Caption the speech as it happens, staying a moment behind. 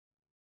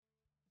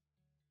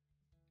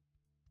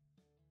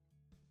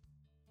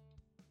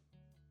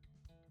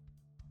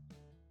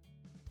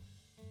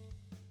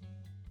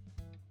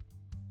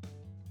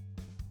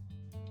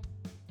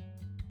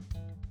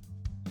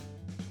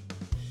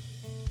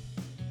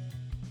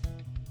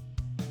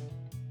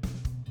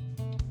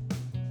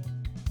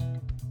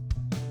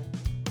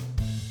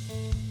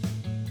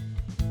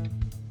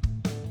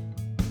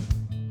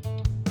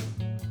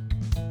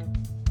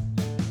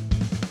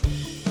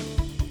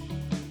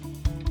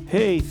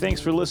Hey, thanks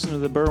for listening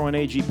to the Berwyn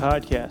AG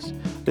podcast.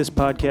 This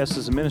podcast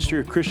is a ministry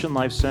of Christian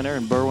Life Center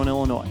in Berwyn,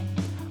 Illinois.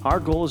 Our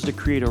goal is to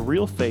create a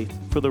real faith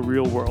for the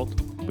real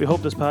world. We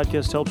hope this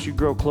podcast helps you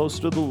grow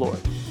closer to the Lord.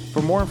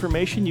 For more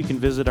information, you can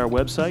visit our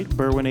website,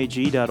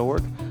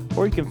 berwynag.org,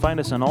 or you can find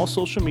us on all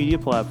social media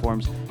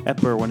platforms at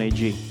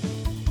berwynag.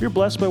 If you're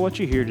blessed by what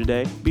you hear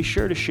today, be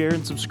sure to share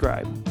and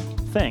subscribe.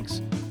 Thanks,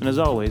 and as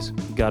always,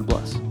 God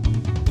bless.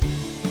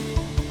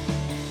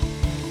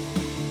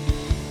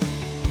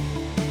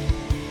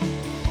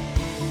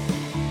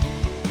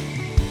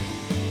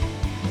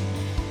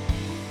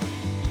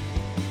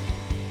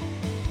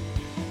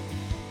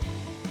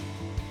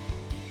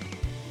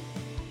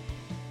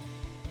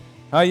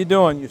 How you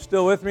doing? You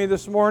still with me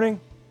this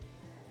morning?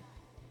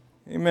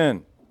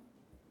 Amen.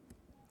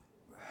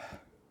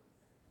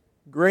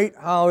 Great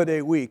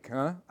holiday week,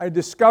 huh? I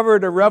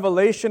discovered a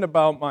revelation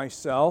about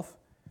myself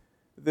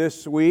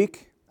this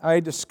week.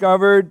 I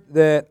discovered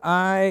that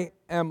I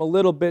am a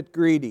little bit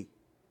greedy.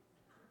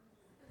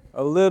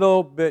 A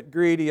little bit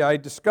greedy. I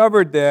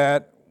discovered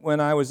that when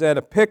I was at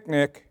a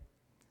picnic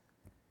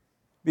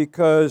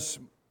because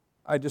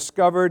I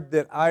discovered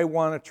that I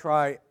want to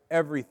try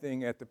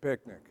everything at the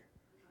picnic.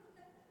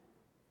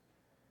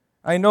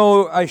 I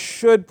know I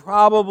should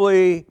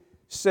probably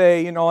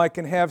say, I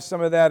can have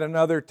some of that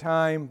another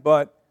time,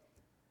 but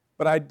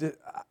my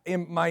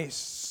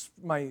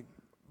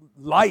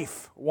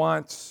life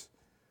wants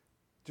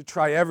to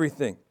try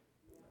everything.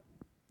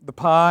 The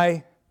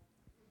pie,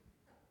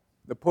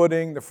 the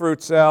pudding, the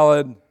fruit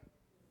salad,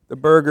 the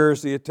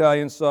burgers, the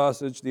Italian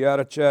sausage, the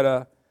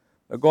arrachera,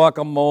 the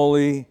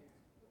guacamole.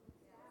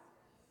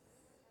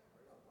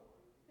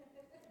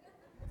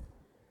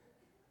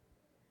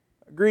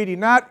 Greedy,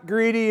 not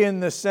greedy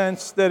in the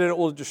sense that it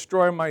will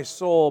destroy my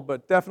soul,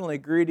 but definitely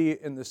greedy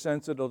in the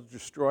sense that it will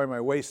destroy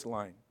my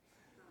waistline.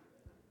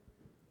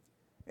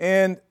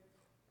 And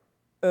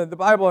the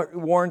Bible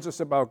warns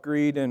us about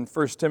greed in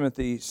 1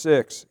 Timothy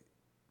 6. It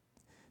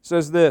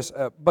says this,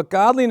 "But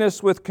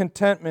godliness with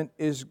contentment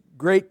is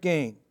great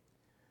gain.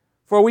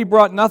 For we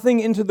brought nothing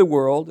into the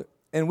world,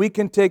 and we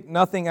can take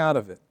nothing out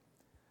of it.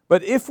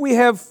 But if we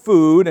have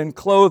food and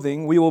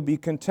clothing, we will be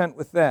content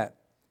with that.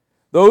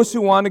 Those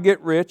who want to get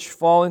rich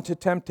fall into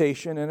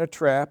temptation and a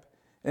trap,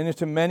 and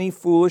into many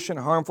foolish and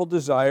harmful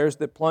desires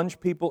that plunge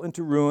people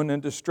into ruin and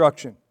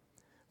destruction.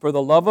 For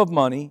the love of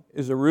money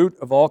is a root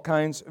of all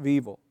kinds of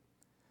evil.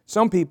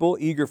 Some people,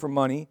 eager for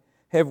money,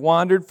 have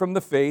wandered from the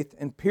faith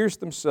and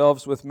pierced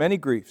themselves with many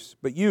griefs.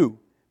 But you,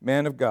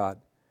 man of God,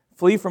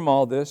 flee from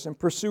all this and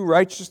pursue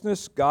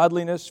righteousness,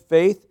 godliness,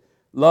 faith,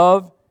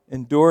 love,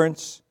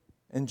 endurance,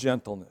 and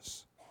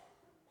gentleness."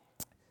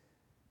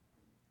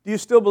 Do you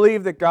still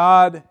believe that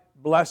God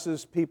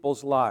blesses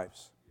people's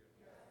lives?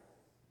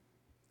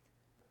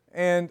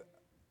 And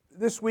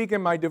this week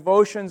in my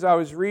devotions, I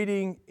was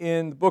reading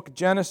in the book of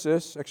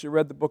Genesis. Actually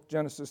read the book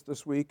Genesis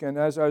this week, and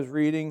as I was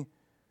reading,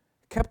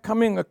 I kept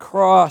coming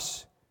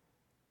across,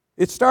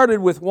 it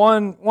started with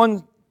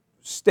one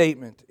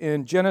statement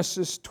in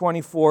Genesis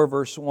 24,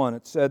 verse 1.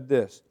 It said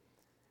this,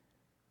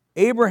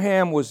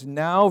 "Abraham was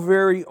now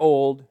very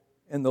old,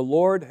 and the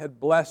Lord had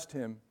blessed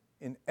him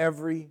in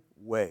every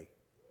way."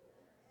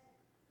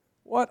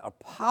 What a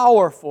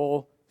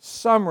powerful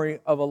summary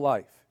of a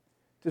life,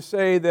 to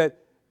say that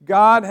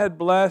God had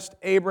blessed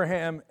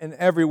Abraham in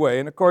every way.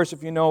 And of course,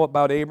 if you know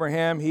about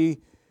Abraham,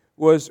 he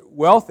was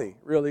wealthy,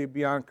 really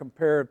beyond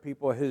compare of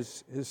people of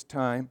his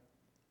time.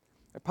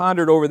 I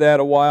pondered over that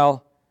a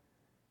while.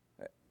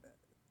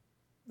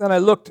 Then I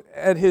looked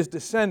at his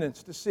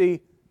descendants to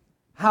see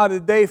how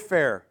did they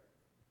fare.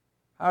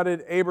 How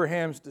did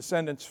Abraham's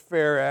descendants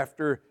fare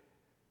after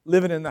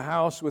living in the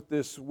house with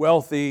this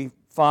wealthy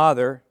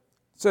father?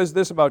 It says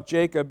this about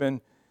Jacob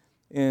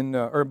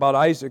or about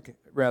Isaac,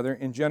 rather,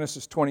 in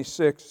Genesis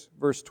 26,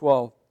 verse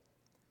 12.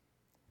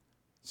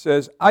 It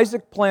says,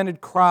 "Isaac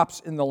planted crops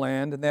in the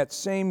land, and that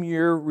same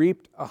year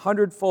reaped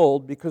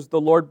 100-fold because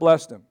the Lord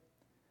blessed him.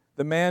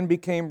 The man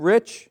became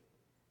rich,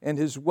 and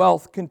his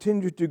wealth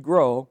continued to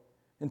grow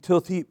until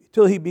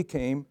he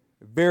became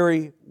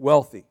very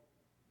wealthy."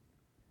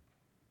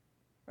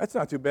 That's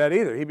not too bad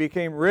either. He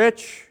became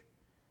rich,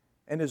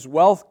 and his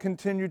wealth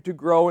continued to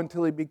grow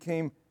until he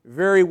became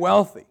very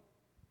wealthy.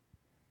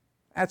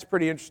 That's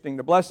pretty interesting.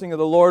 The blessing of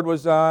the Lord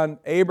was on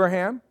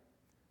Abraham.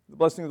 The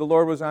blessing of the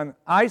Lord was on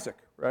Isaac,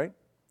 right?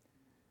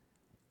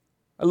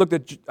 I looked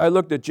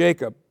at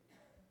Jacob.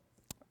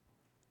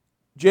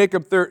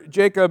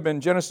 Jacob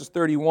in Genesis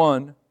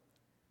 31.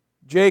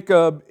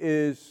 Jacob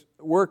is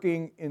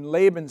working in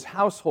Laban's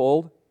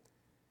household,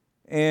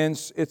 and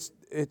it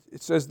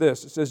says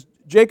this. It says,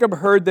 "Jacob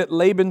heard that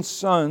Laban's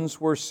sons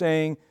were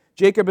saying,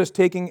 'Jacob has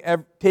taken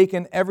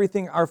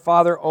everything our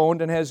father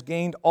owned and has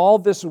gained all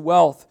this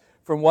wealth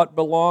from what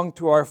belonged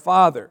to our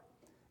father.'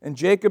 And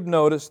Jacob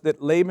noticed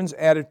that Laban's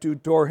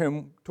attitude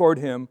toward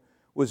him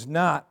was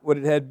not what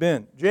it had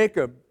been."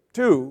 Jacob,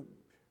 too,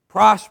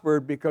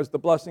 prospered because the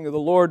blessing of the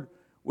Lord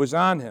was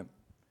on him.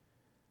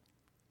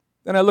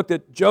 Then I looked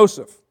at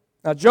Joseph.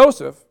 Now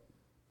Joseph,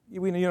 you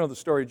know the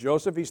story of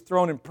Joseph. He's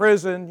thrown in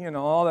prison,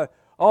 all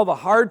all the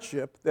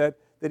hardship that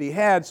he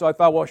had. So I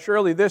thought, well,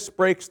 surely this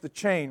breaks the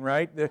chain,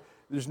 right?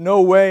 There's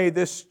no way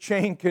this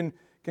chain can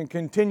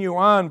continue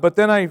on. But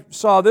then I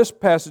saw this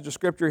passage of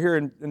Scripture here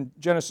in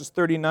Genesis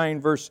 39,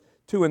 verse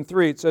 2 and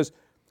 3. It says,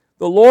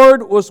 "The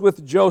Lord was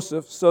with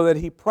Joseph so that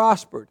he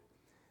prospered,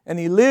 and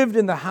he lived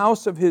in the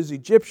house of his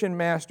Egyptian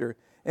master.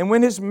 And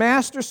when his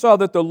master saw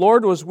that the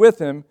Lord was with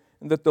him,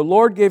 and that the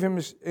Lord gave him,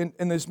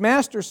 and his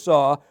master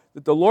saw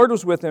that the Lord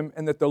was with him,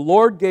 and that the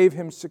Lord gave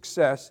him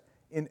success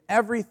in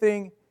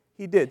everything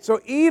he did."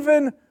 So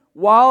even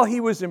while he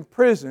was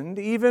imprisoned,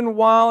 even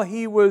while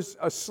he was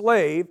a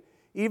slave,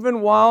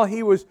 even while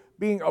he was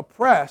being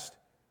oppressed,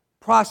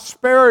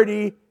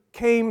 prosperity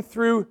came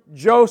through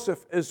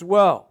Joseph as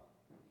well.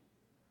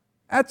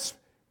 That's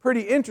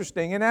pretty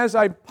interesting. And as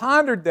I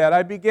pondered that,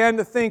 I began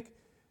to think,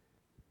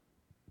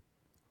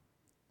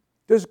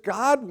 does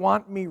God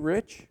want me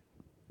rich?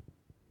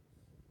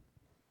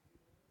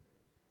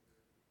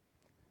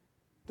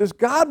 Does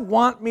God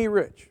want me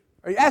rich?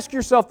 Or ask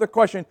yourself the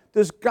question,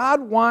 does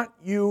God want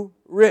you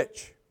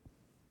rich?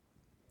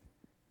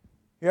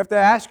 You have to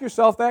ask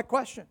yourself that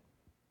question.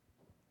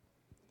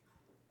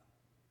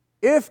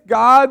 If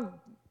God,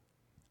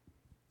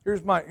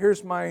 here's my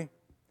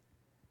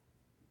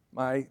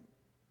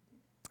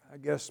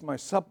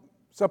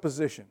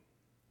supposition.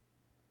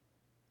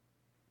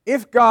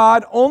 If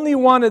God only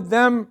wanted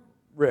them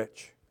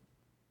rich,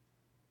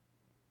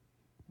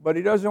 but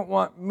He doesn't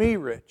want me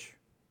rich,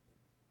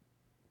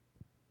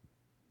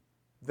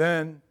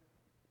 then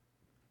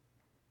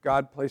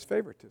God plays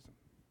favoritism,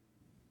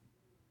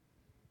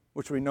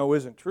 which we know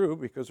isn't true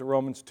because of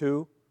Romans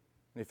 2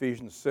 and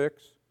Ephesians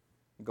 6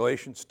 and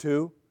Galatians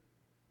 2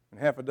 and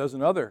half a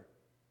dozen other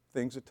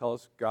things that tell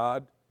us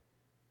God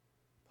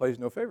plays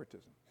no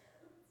favoritism.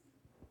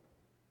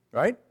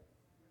 Right?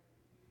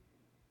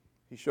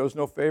 He shows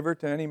no favor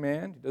to any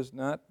man. He does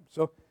not.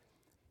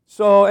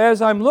 So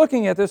as I'm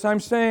looking at this, I'm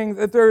saying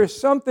that there is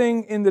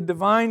something in the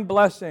divine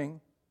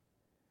blessing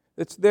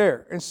that's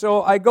there. And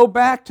so I go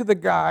back to the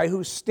guy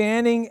who's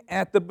standing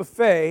at the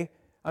buffet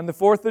on the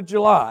 4th of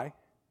July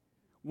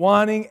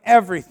wanting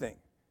everything.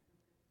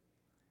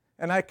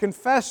 And I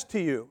confess to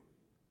you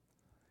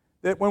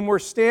that when we're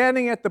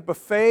standing at the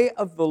buffet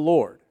of the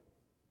Lord,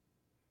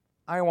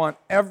 I want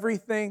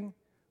everything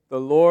the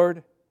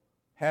Lord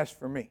has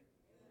for me.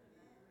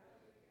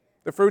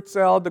 The fruit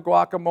salad, the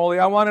guacamole,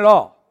 I want it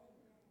all.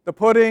 The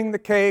pudding, the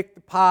cake,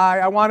 the pie,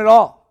 I want it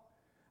all.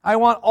 I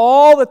want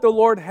all that the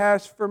Lord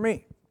has for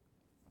me.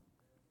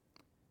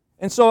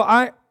 And so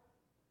I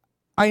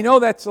know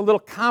that's a little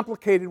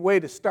complicated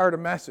way to start a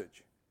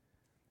message.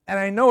 And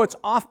I know it's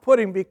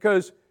off-putting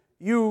because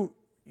you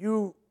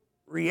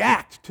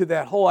react to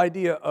that whole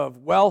idea of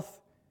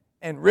wealth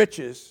and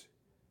riches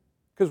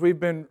because we've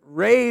been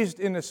raised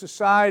in a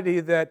society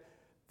that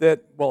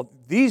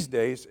these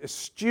days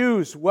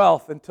eschews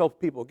wealth until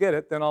people get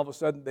it. Then all of a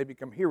sudden they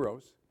become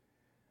heroes.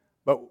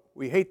 But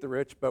we hate the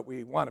rich, but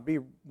we want to be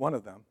one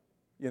of them.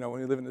 You know, when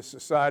you live in this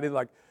society,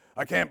 like,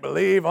 I can't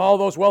believe all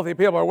those wealthy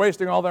people are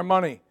wasting all their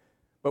money.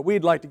 But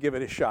we'd like to give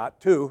it a shot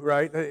too,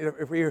 right?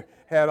 If we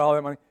had all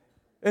that money.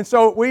 And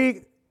so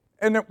we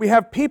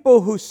have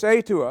people who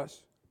say to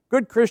us,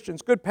 good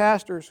Christians, good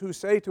pastors who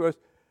say to us,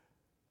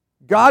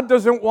 God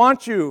doesn't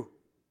want you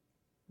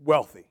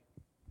wealthy.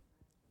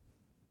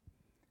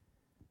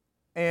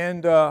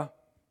 And I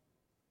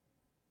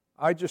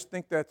just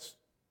think that's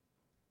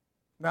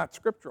not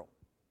scriptural.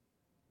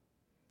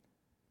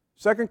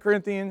 2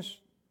 Corinthians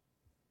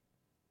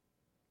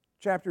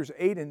chapters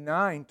 8 and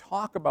 9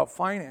 talk about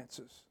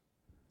finances.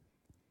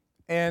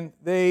 And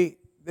they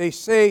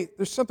say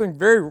there's something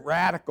very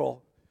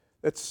radical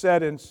that's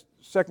said in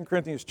 2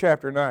 Corinthians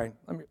chapter 9.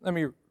 Let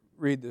me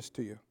read this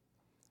to you.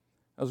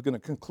 I was going to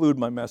conclude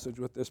my message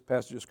with this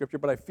passage of Scripture,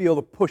 but I feel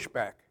the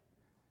pushback,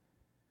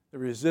 the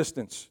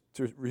resistance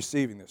to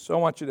receiving this. So I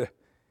want you to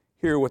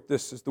hear what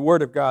this is, the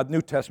Word of God,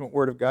 New Testament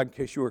Word of God, in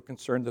case you were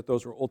concerned that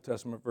those were Old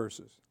Testament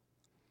verses.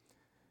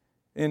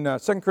 In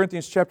 2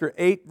 Corinthians chapter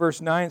 8,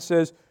 verse 9, it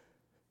says,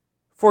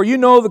 "For you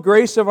know the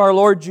grace of our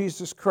Lord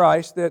Jesus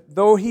Christ, that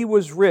though He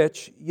was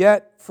rich,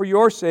 yet for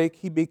your sake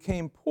He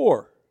became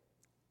poor."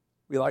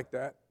 We like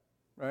that,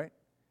 right?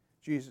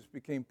 Jesus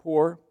became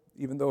poor,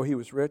 even though He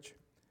was rich.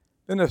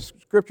 Then the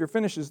Scripture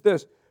finishes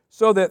this,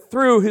 "so that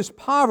through His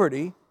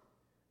poverty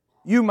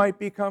you might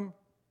become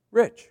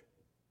rich."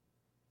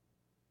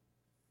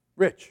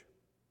 Rich.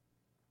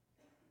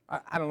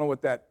 I don't know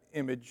what that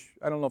image,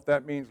 I don't know if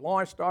that means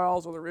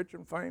lifestyles of the rich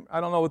and fame.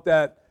 I don't know what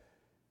that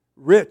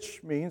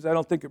rich means. I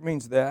don't think it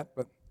means that.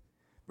 But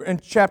in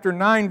chapter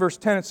 9, verse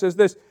 10, it says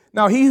this,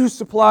 "Now He who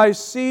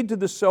supplies seed to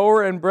the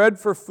sower and bread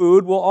for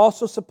food will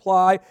also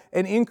supply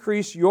and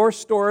increase your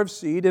store of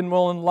seed and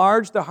will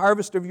enlarge the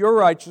harvest of your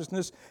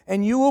righteousness,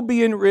 and you will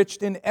be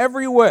enriched in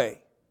every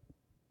way."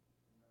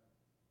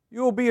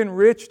 You will be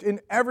enriched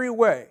in every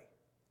way,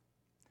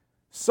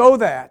 so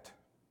that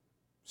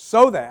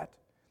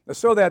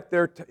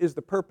there is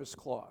the purpose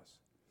clause,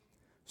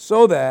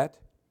 so that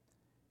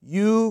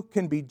you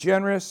can be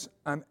generous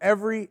on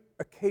every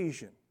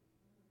occasion.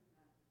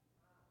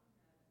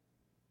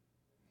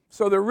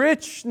 So the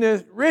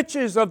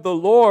riches of the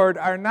Lord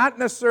are not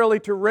necessarily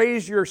to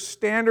raise your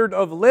standard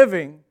of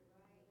living,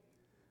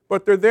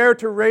 but they're there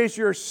to raise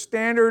your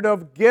standard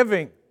of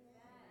giving.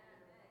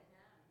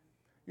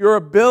 Your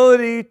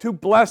ability to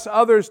bless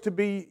others, to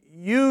be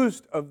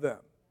used of them,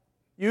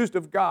 used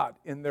of God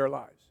in their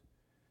lives,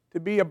 to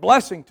be a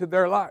blessing to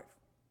their life.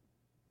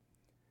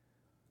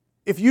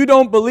 If you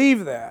don't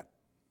believe that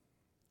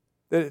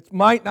it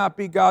might not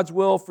be God's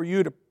will for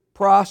you to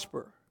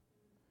prosper,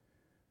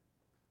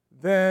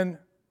 then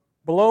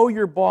blow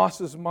your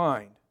boss's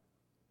mind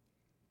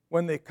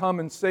when they come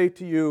and say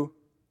to you,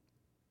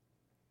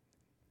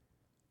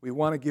 "We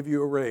want to give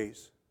you a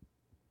raise."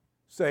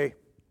 Say,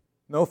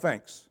 "No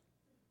thanks."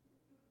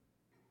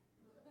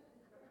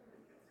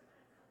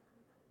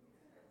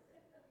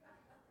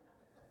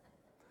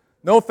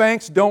 No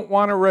thanks, don't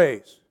want a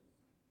raise.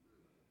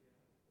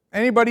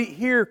 Anybody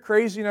here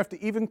crazy enough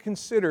to even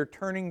consider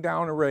turning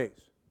down a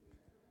raise?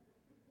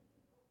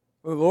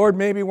 The Lord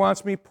maybe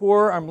wants me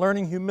poor. I'm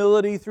learning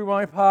humility through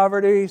my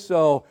poverty,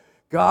 so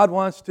God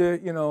wants to,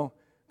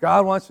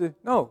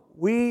 No,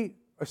 we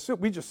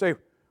assume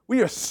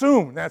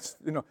that's,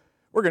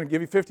 we're going to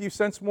give you 50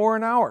 cents more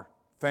an hour.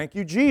 Thank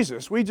you,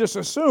 Jesus. We just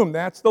assume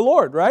that's the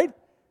Lord, right?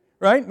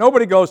 Right?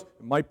 Nobody goes,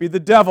 "It might be the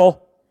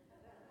devil.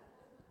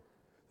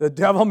 The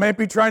devil may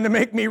be trying to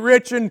make me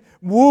rich and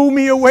woo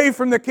me away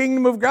from the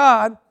kingdom of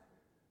God."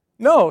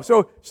 No,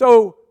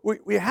 so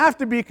we have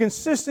to be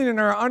consistent in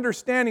our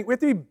understanding. We have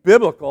to be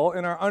biblical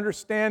in our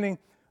understanding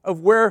of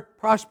where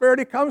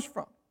prosperity comes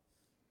from.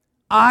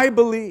 I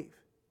believe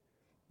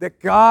that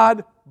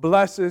God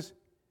blesses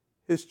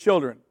His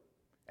children,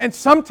 and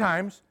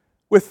sometimes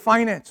with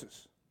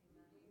finances.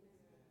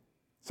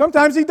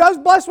 Sometimes He does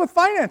bless with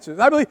finances.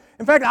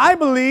 I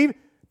believe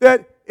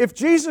that if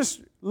Jesus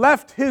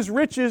left His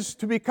riches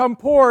to become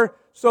poor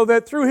so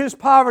that through His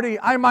poverty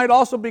I might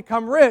also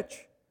become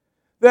rich,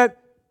 that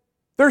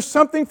there's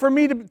something for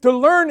me to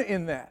learn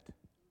in that.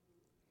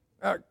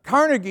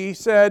 Carnegie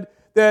said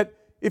that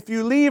if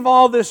you leave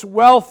all this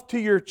wealth to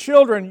your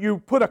children, you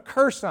put a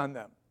curse on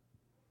them.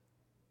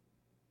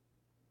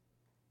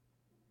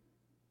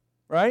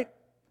 Right?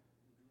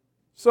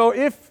 So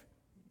if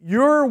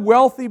you're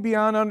wealthy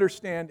beyond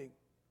understanding,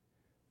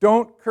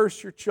 don't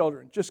curse your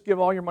children. Just give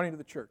all your money to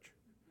the church.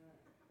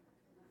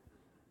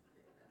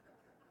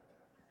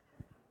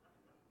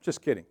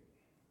 Just kidding.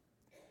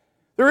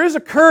 There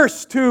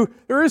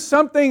is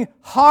something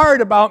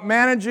hard about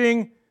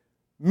managing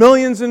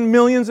millions and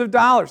millions of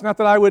dollars. Not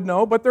that I would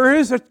know, but there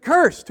is a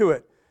curse to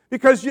it.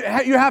 Because you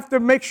have to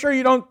make sure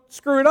you don't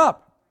screw it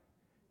up.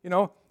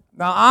 Now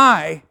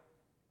I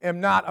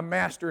am not a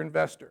master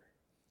investor.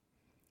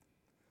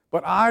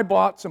 But I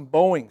bought some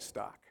Boeing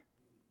stock.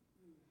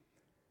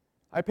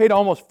 I paid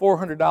almost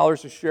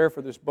 $400 a share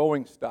for this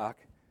Boeing stock.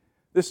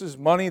 This is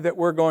money that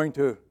we're going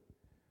to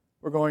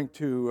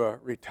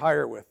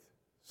retire with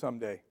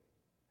someday,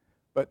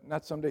 but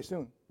not someday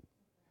soon.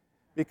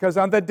 Because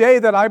on the day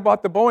that I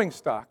bought the Boeing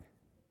stock,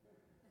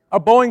 a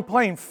Boeing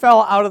plane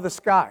fell out of the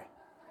sky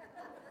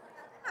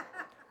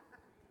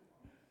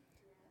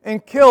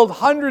and killed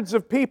hundreds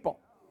of people.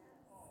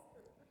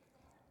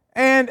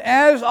 And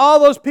as all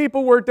those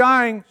people were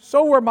dying,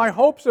 so were my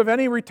hopes of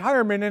any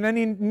retirement in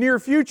any near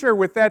future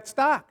with that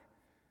stock.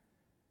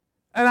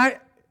 And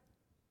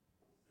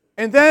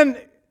then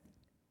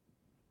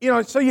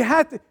so you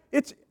had to.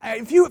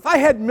 If I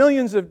had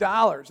millions of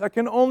dollars, I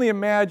can only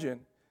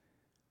imagine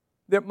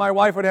that my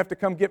wife would have to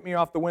come get me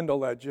off the window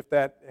ledge if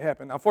that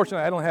happened. Now,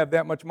 fortunately, I don't have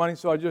that much money,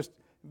 so I just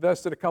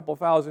invested a couple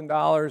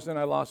 $1,000s, and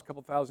I lost a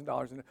couple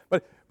 $1,000s in it.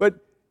 But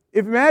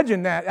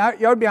imagine that I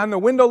would be on the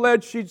window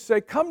ledge. She'd say,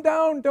 "Come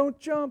down, don't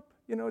jump.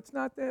 It's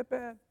not that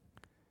bad."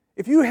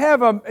 If you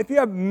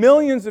have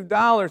millions of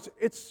dollars,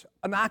 it's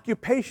an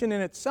occupation in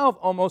itself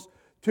almost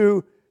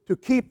to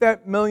keep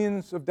that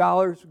millions of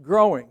dollars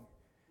growing.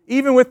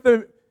 Even with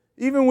the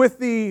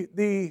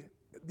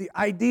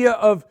idea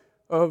of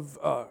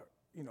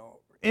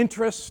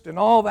interest and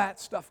all that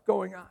stuff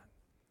going on.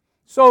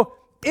 So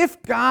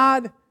if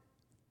God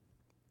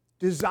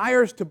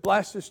desires to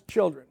bless His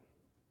children,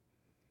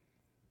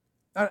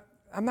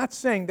 I'm not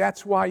saying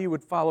that's why you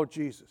would follow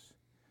Jesus.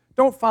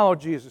 Don't follow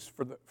Jesus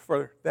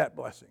for that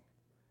blessing.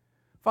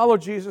 Follow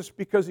Jesus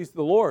because He's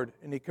the Lord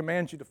and He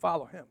commands you to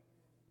follow Him.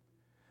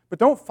 But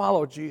don't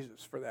follow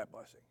Jesus for that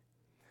blessing.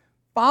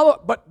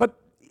 But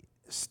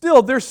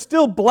still, there's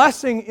still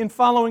blessing in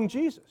following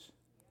Jesus,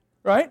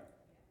 right?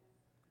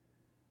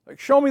 Like,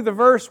 show me the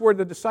verse where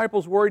the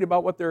disciples worried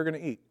about what they were going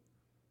to eat.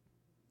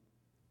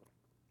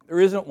 There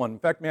isn't one. In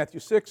fact, Matthew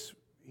 6,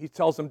 He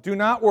tells them, do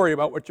not worry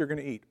about what you're going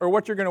to eat or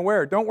what you're going to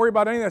wear. Don't worry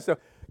about any of that stuff.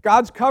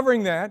 God's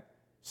covering that.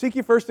 Seek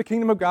ye first the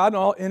kingdom of God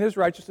and His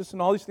righteousness,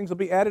 and all these things will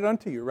be added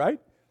unto you, right?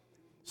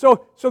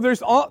 So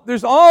there's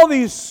all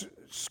these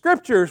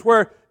scriptures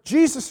where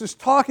Jesus is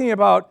talking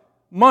about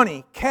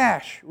money,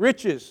 cash,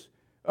 riches.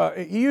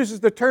 He uses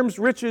the terms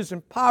riches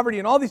and poverty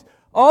and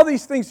all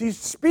these things. He's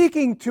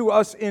speaking to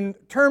us in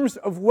terms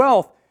of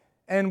wealth,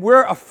 and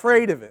we're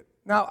afraid of it.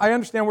 Now, I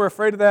understand we're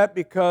afraid of that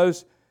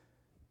because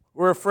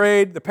we're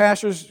afraid the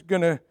pastor's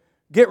going to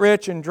get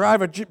rich and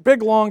drive a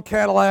big, long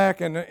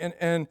Cadillac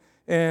and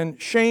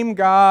shame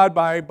God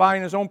by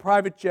buying his own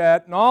private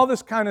jet and all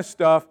this kind of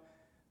stuff.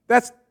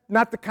 That's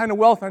not the kind of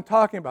wealth I'm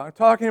talking about. I'm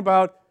talking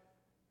about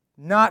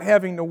not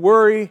having to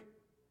worry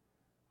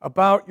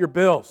about your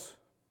bills.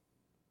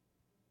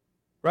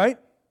 Right?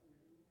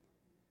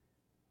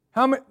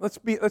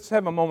 Let's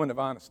have a moment of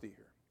honesty here.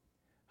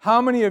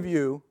 How many of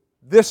you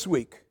this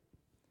week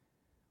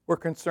were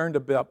concerned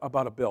about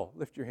a bill?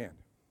 Lift your hand.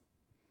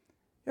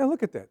 Yeah,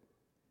 look at that.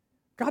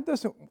 God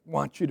doesn't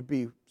want you to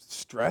be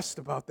stressed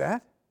about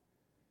that.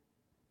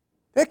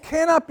 That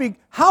cannot be.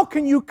 How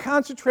can you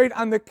concentrate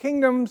on the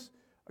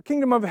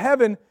kingdom of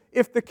heaven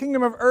if the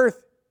kingdom of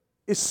earth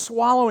is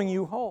swallowing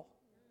you whole?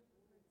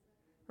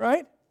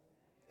 Right?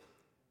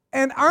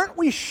 And aren't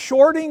we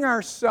shorting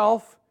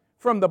ourselves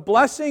from the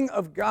blessing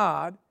of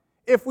God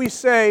if we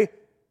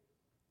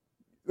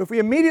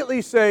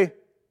immediately say,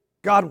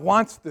 God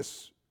wants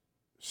this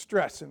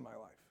stress in my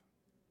life?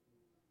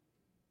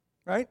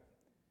 Right?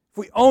 If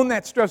we own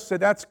that stress, say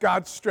that's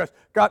God's stress.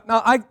 God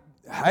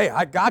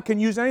can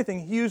use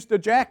anything. He used a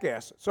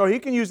jackass, so He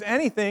can use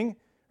anything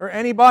or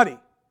anybody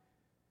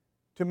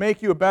to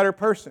make you a better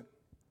person.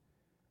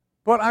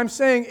 But I'm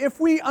saying if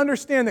we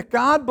understand that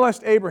God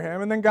blessed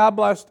Abraham, and then God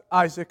blessed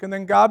Isaac, and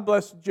then God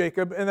blessed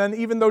Jacob, and then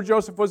even though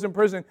Joseph was in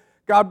prison,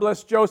 God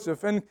blessed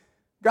Joseph, and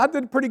God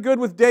did pretty good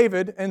with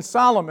David and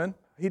Solomon.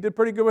 He did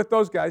pretty good with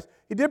those guys.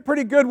 He did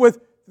pretty good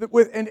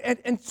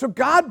and so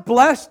God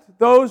blessed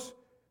those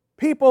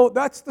people.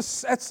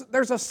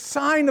 There's a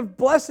sign of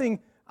blessing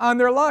on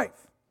their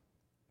life.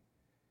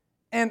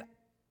 And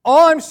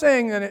all I'm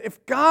saying then,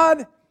 if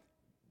God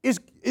is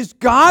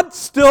God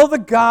still the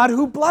God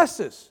who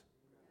blesses?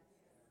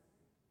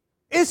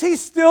 Is He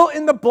still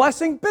in the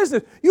blessing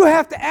business? You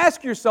have to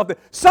ask yourself that.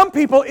 Some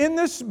people in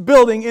this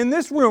building, in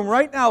this room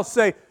right now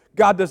say,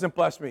 God doesn't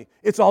bless me.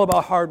 It's all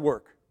about hard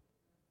work.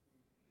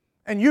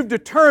 And you've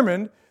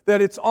determined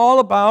that it's all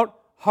about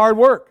hard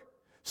work.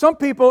 Some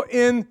people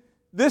in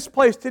this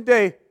place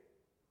today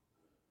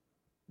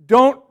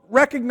don't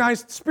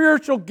recognize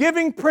spiritual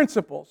giving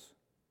principles.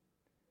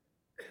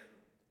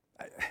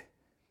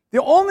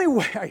 The only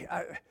way,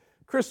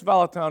 Chris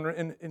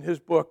Vallotton in his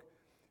book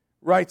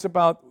writes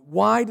about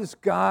why does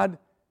God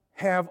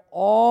have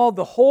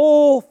the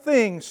whole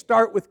thing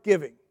start with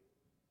giving?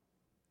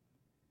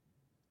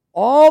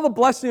 All the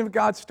blessing of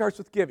God starts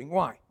with giving.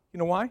 Why? You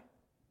know why?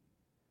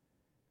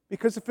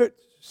 Because if it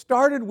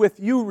started with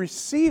you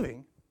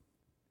receiving,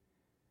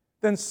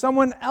 then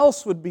someone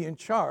else would be in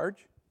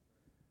charge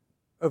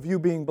of you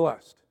being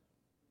blessed.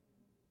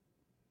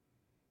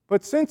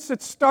 But since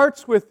it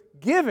starts with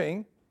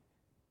giving,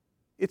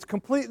 it's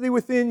completely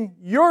within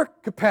your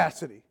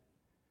capacity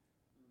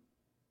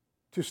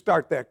to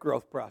start that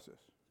growth process.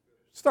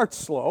 It starts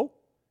slow,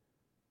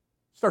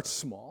 starts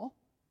small,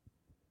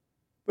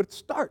 but it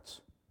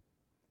starts.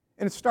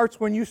 And it starts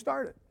when you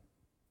start it.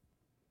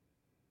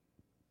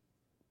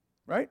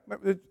 Right?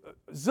 There's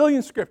a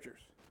zillion scriptures.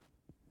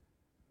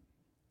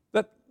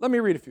 Let me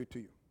read a few to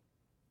you.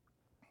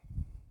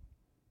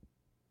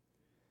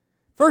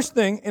 First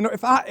thing,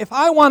 if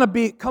I want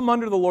to come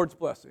under the Lord's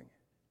blessing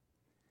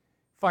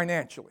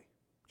financially,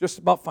 just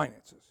about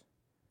finances.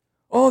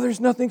 Oh, there's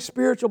nothing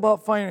spiritual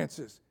about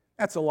finances.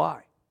 That's a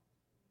lie.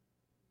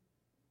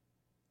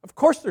 Of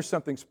course there's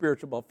something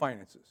spiritual about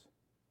finances.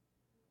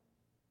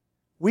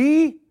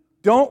 We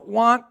don't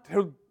want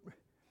to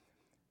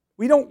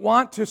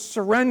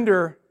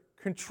surrender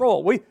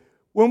control.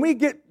 When we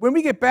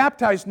get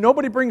baptized,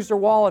 nobody brings their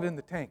wallet in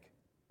the tank.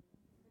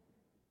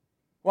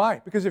 Why?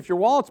 Because if your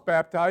wallet's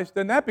baptized,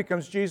 then that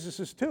becomes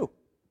Jesus's too.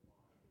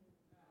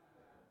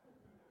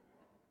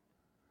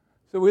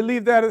 So we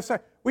leave that aside.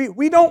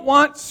 We don't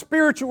want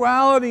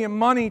spirituality and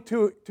money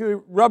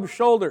to rub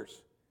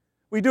shoulders.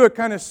 We do it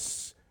kind of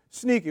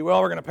sneaky.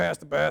 Well, we're going to pass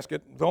the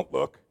basket. Don't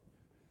look.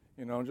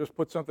 Just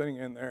put something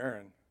in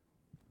there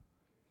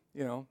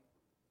and,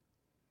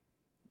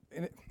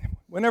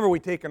 whenever we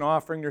take an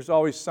offering, there's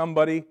always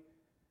somebody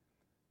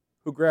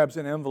who grabs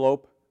an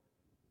envelope,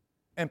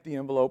 empty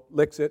envelope,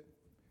 licks it,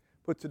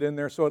 puts it in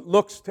there, so it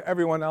looks to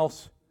everyone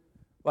else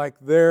like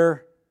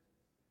they're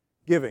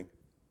giving.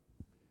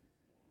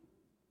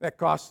 That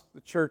costs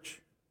the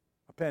church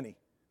a penny.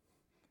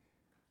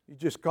 It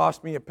just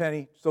cost me a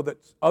penny so that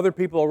other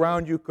people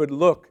around you could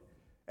look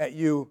at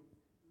you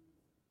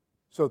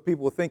so that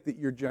people will think that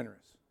you're generous.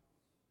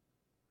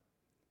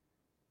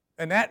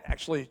 And that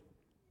actually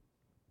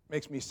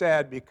makes me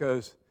sad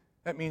because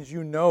that means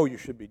you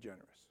should be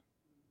generous.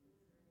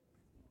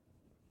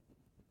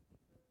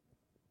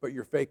 But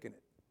you're faking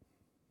it.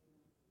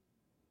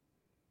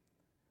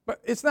 But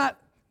it's not,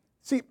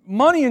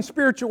 money and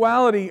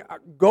spirituality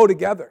go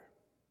together.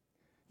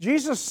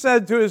 Jesus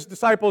said to His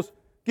disciples,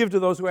 give to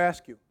those who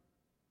ask you.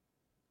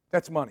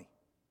 That's money.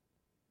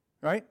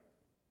 Right?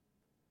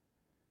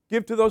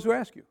 Give to those who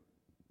ask you.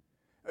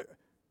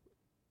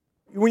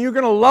 When you're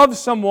going to love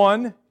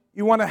someone,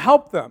 you want to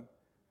help them.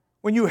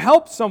 When you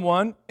help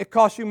someone, it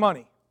costs you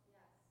money.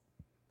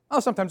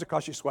 Oh, sometimes it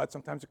costs you sweat,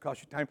 sometimes it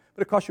costs you time,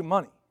 but it costs you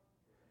money.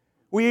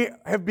 we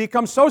have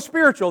become so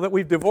spiritual that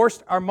we've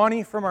divorced our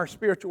money from our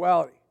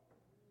spirituality.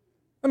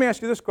 Let me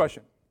ask you this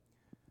question.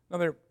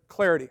 Another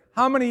clarity.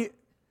 How many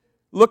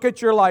look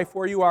at your life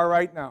where you are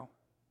right now?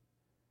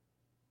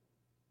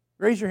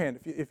 Raise your hand.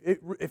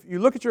 If you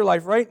look at your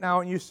life right now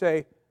and you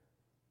say,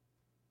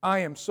 I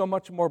am so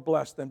much more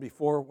blessed than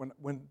before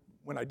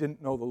when I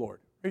didn't know the Lord.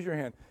 Raise your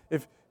hand.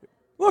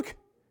 Look.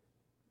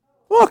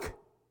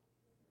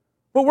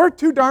 But we're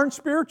too darn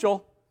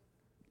spiritual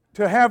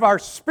to have our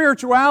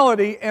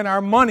spirituality and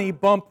our money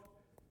bump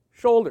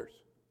shoulders.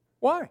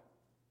 Why?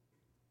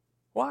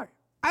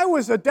 I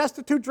was a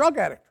destitute drug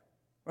addict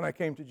when I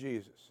came to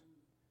Jesus.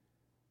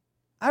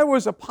 I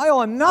was a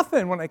pile of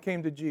nothing when I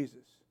came to Jesus.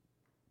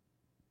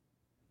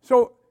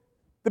 So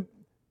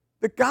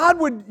that God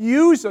would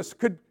use us,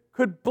 could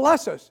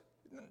bless us,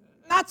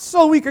 not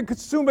so we can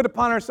consume it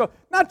upon ourselves,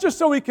 not just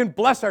so we can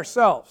bless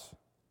ourselves,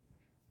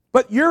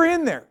 but you're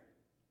in there.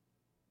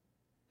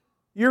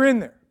 You're in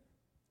there.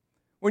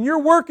 When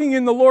you're working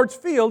in the Lord's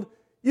field,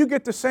 you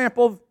get to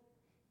sample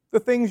the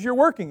things you're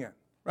working in,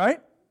 right?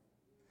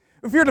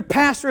 If you're the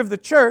pastor of the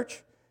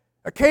church,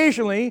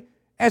 occasionally,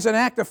 as an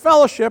act of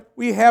fellowship,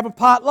 we have a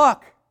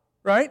potluck,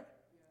 right?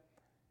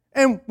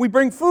 And we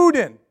bring food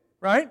in,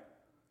 right?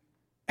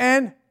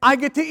 And I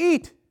get to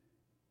eat.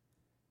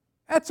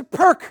 That's a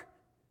perk.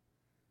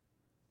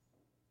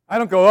 I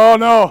don't go, oh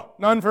no,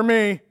 none for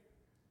me.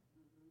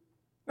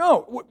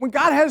 No, when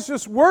God has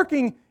us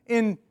working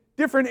in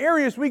different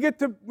areas, we get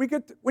to,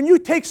 when you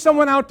take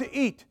someone out to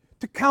eat,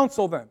 to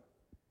counsel them,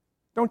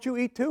 don't you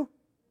eat too?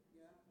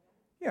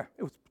 Yeah,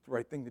 it was the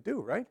right thing to do,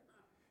 right?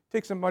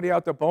 Take somebody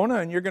out to Bona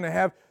and you're going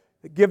to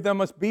give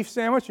them a beef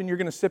sandwich and you're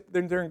going to sit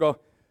there and go,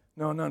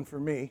 no, none for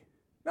me.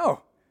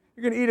 No,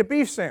 you're going to eat a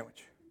beef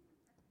sandwich.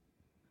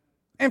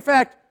 In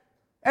fact,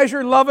 as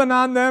you're loving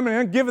on them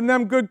and giving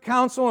them good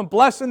counsel and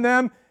blessing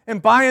them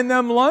and buying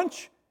them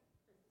lunch,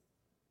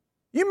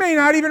 you may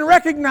not even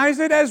recognize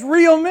it as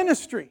real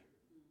ministry.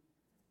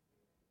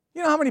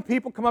 You know how many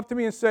people come up to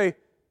me and say,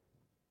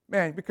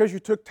 man, because you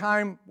took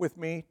time with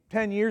me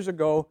 10 years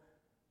ago,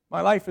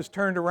 my life has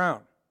turned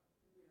around.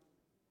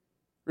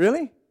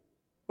 Really?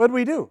 What did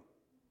we do?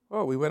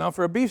 Oh, we went out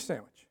for a beef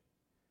sandwich.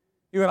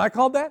 You know what I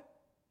called that?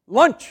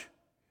 Lunch.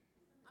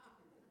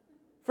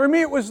 For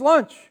me, it was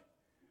lunch.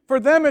 For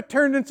them, it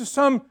turned into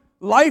some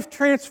life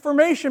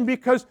transformation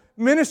because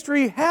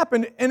ministry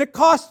happened and it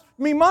cost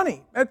me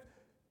money.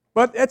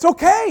 But it's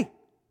okay.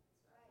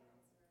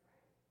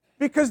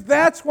 Because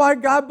that's why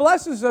God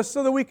blesses us,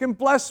 so that we can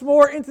bless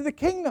more into the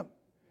kingdom.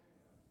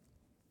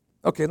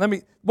 Okay,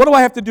 what do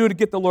I have to do to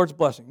get the Lord's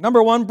blessing?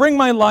 Number one, bring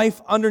my life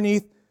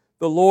underneath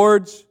the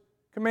Lord's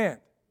command.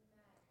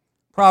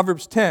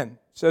 Proverbs 10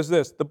 says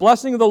this, the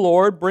blessing of the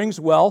Lord brings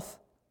wealth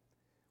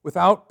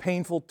without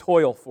painful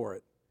toil for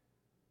it.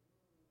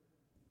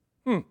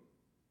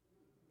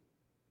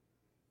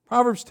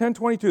 Proverbs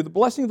 10:22, the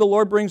blessing of the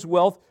Lord brings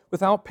wealth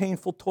without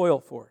painful toil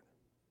for it.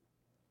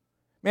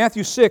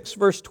 Matthew 6,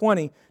 verse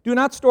 20, do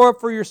not store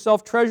up for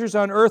yourself treasures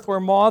on earth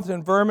where moths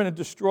and vermin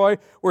destroy,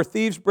 where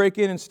thieves break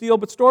in and steal,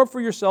 but store up for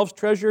yourselves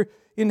treasure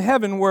in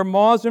heaven where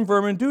moths and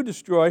vermin do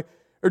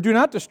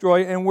not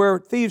destroy, and where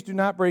thieves do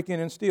not break in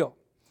and steal.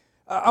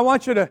 I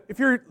want you to, if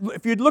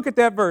you'd look at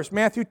that verse,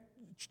 Matthew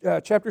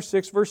chapter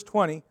 6, verse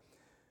 20,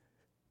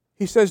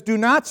 he says, do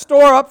not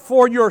store up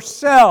for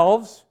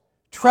yourselves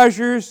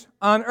treasures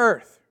on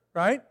earth,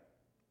 right?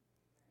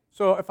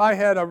 So if I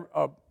had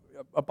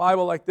a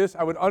Bible like this,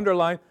 I would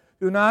underline,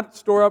 do not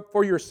store up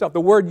for yourself.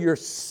 The word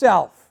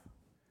yourself.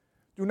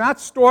 Do not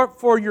store up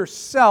for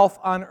yourself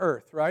on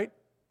earth, right?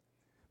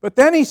 But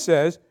then he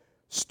says,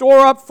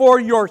 store up for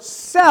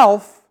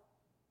yourself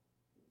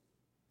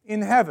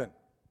in heaven.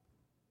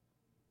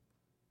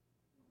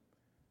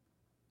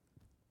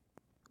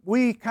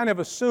 We kind of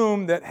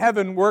assume that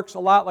heaven works a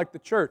lot like the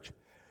church.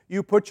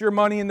 You put your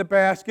money in the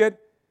basket,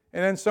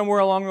 and then somewhere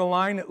along the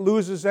line it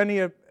loses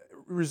any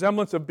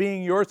resemblance of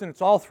being yours, and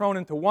it's all thrown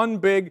into one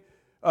big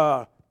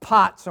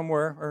pot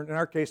somewhere, or in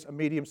our case, a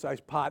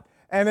medium-sized pot,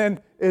 and then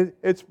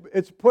it's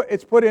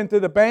put into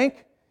the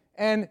bank,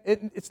 and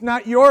it's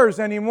not yours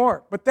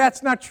anymore. But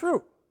that's not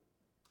true.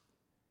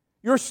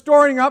 You're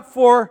storing up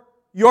for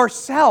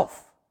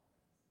yourself.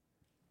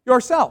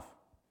 Yourself.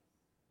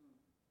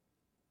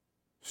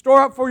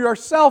 Store up for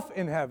yourself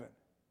in heaven.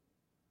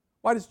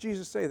 Why does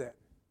Jesus say that?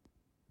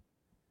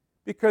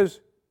 Because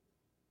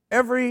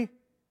every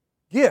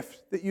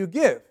gift that you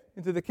give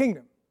into the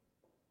kingdom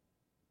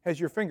has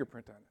your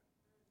fingerprint on it.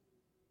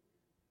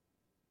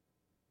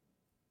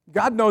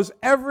 God knows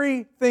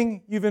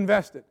everything you've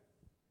invested.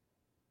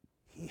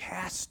 He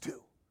has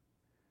to.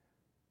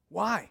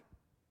 Why?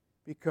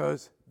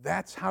 Because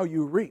that's how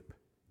you reap,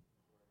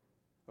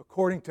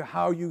 according to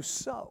how you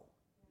sow.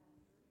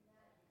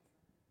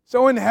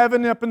 So in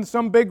heaven, up in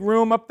some big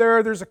room up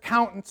there's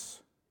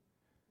accountants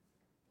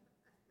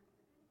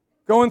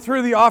going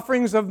through the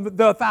offerings of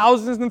the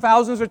thousands and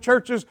thousands of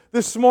churches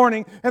this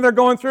morning, and they're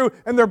going through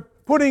and they're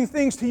putting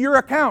things to your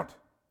account.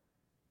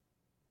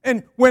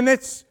 And when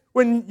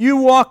you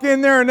walk in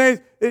there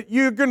and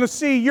you're going to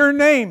see your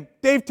name,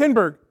 Dave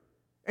Tinberg,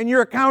 and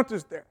your account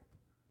is there.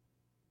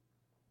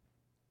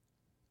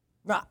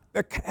 Now,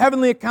 the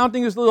heavenly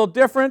accounting is a little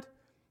different.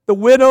 The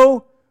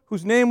widow,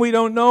 whose name we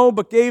don't know,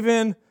 but gave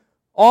in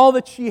all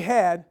that she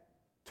had,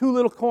 2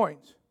 little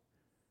coins.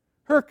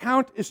 Her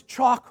account is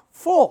chock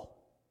full.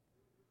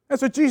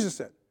 That's what Jesus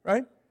said,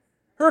 right?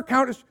 Her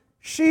account is,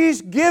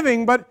 she's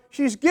giving, but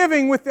she's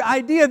giving with the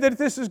idea that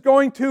this is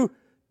going to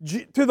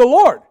the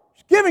Lord.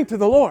 She's giving to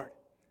the Lord.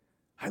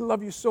 I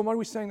love you so much.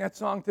 We sang that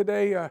song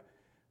today. I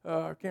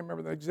can't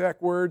remember the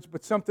exact words,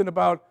 but something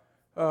about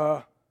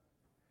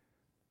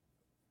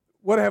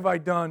what have I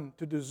done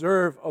to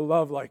deserve a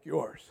love like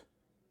yours?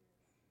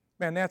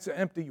 Man, that's an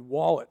empty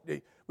wallet.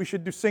 We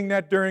should sing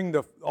that during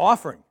the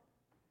offering.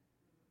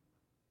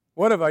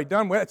 What have I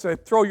done? Well, it's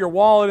throw your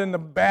wallet in the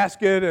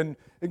basket and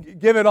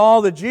give it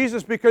all to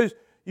Jesus, because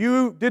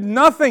you did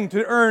nothing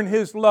to earn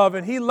His love,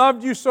 and He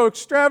loved you so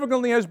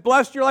extravagantly, has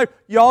blessed your life.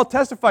 You all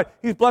testified,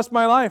 He's blessed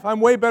my life.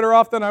 I'm way better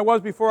off than I was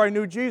before I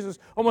knew Jesus.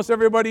 Almost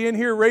everybody in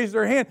here raised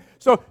their hand.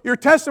 So your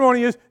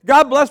testimony is,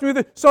 God blessed me with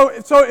it.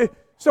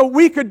 So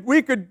we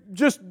could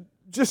just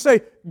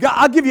say, God,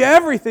 I'll give you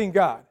everything,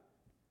 God.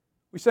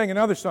 We sang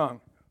another song.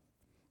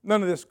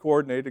 None of this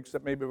coordinated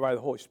except maybe by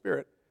the Holy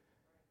Spirit.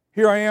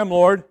 Here I am,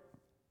 Lord.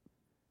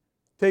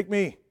 Take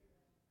me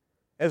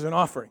as an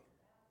offering.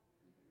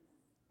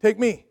 Take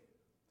me.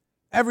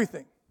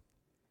 Everything.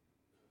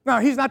 Now,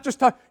 He's not just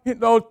talking,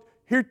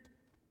 here.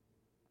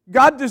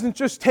 God isn't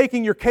just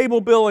taking your cable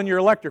bill and your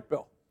electric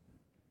bill.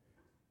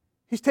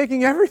 He's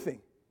taking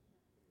everything.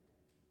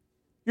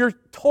 Your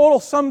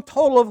sum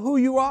total of who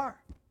you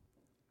are.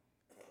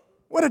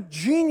 What a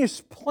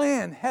genius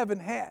plan heaven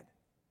had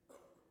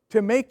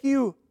to make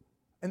you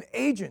an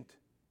agent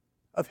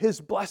of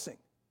His blessing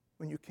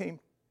when you came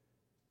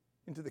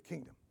into the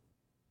kingdom.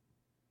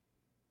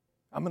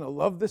 I'm going to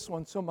love this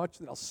one so much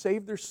that I'll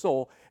save their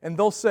soul, and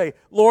they'll say,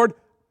 Lord,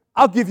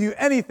 I'll give you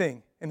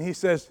anything. And He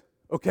says,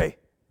 okay,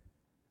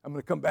 I'm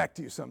going to come back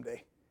to you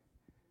someday.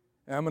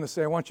 And I'm going to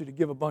say, I want you to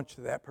give a bunch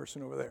to that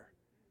person over there.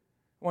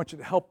 I want you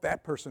to help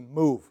that person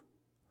move.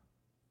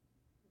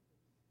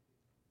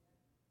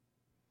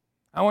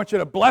 I want you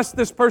to bless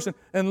this person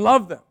and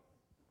love them.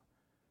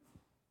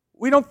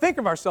 We don't think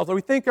of ourselves,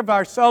 we think of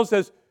ourselves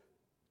as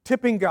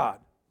tipping God.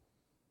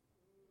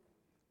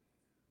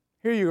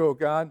 Here you go,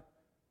 God.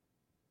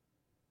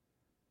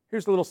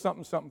 Here's a little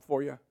something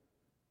for you.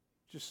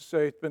 Just to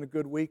say it's been a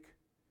good week.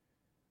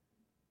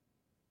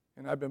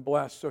 And I've been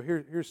blessed. So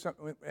here's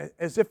something,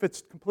 as if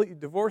it's completely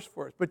divorced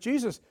for us. But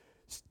Jesus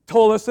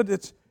told us that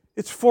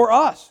it's for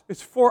us.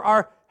 It's for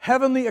our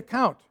heavenly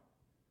account.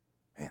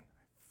 Man,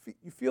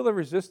 you feel the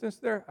resistance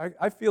there?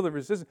 I feel the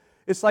resistance.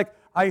 It's like,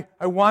 I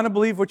want to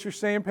believe what you're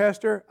saying,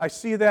 Pastor. I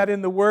see that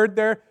in the Word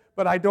there,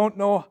 but I don't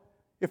know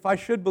if I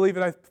should believe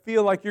it. I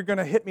feel like you're going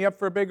to hit me up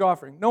for a big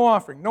offering. No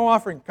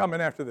offering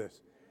coming after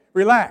this.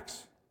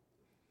 Relax.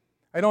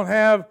 I don't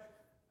have,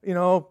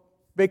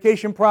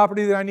 vacation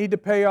property that I need to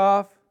pay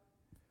off.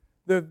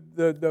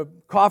 The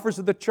coffers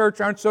of the church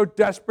aren't so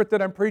desperate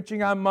that I'm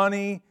preaching on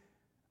money.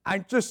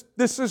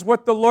 This is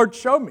what the Lord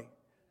showed me.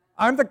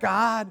 I'm the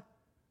God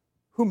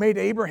who made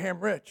Abraham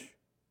rich,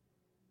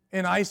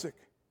 and Isaac,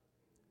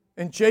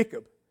 and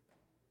Jacob,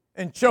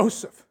 and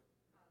Joseph.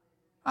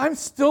 I'm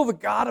still the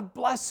God of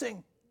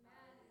blessing.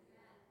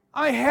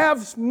 I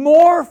have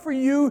more for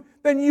you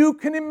than you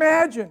can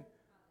imagine.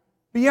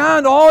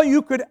 Beyond all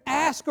you could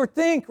ask or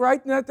think,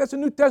 right? That's a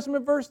New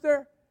Testament verse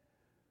there.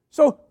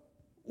 So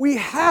we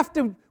have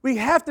to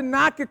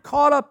not get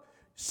caught up.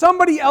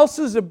 Somebody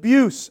else's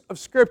abuse of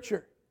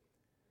Scripture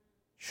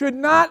should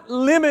not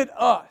limit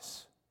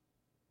us.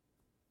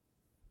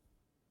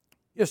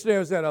 Yesterday I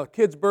was at a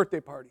kid's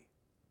birthday party.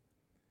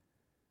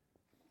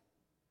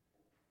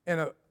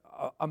 And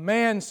a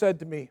man said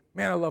to me,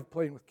 man, I love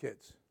playing with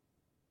kids.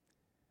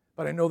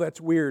 But I know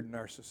that's weird in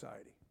our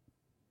society.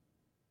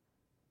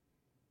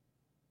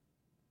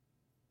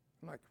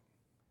 I'm like,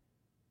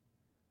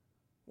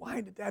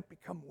 why did that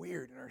become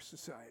weird in our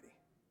society?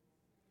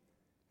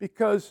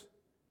 Because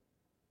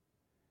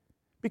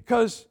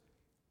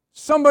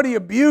somebody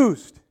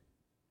abused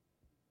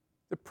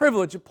the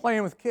privilege of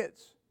playing with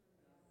kids.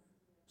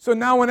 So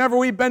now whenever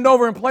we bend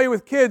over and play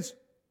with kids,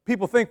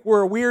 people think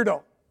we're a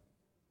weirdo.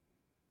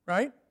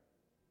 Right?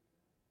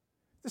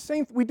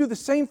 We do the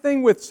same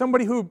thing with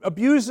somebody who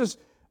abuses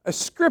a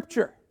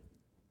Scripture.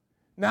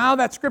 Now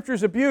that Scripture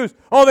is abused,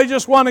 they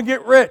just want to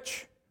get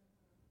rich.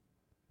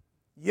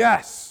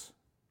 Yes,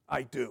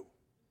 I do.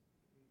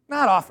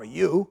 Not off of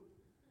you,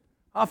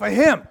 off of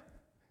Him.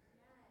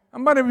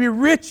 I'm going to be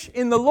rich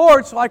in the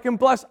Lord so I can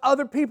bless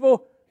other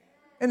people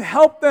and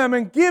help them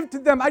and give to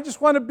them. I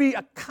just want to be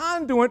a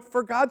conduit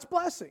for God's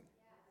blessing.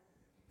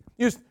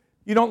 You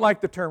don't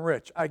like the term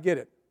rich, I get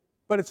it,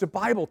 but it's a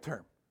Bible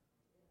term.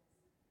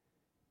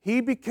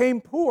 He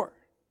became poor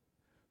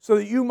so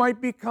that you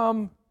might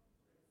become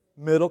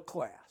middle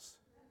class.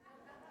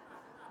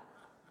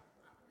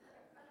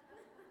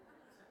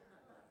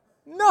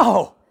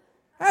 No,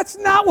 that's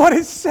not what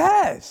it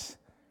says.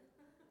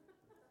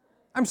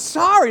 I'm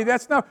sorry,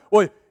 that's not,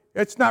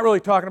 it's not really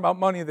talking about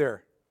money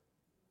there.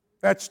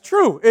 That's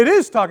true. It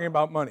is talking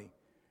about money.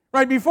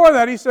 Right before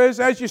that, he says,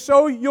 as you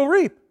sow, you'll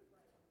reap.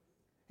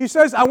 He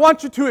says, I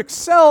want you to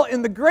excel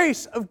in the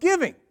grace of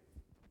giving.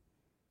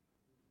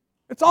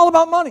 It's all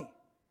about money.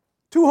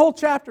 2 whole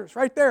chapters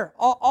right there,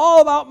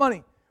 all about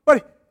money.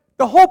 But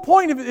the whole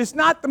point of it is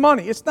not the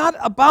money. It's not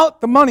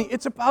about the money.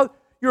 It's about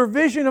your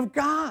vision of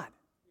God.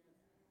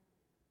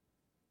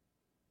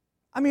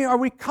 I mean, are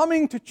we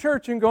coming to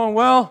church and going,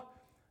 well,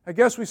 I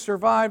guess we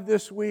survived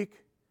this week,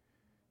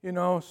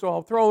 so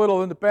I'll throw a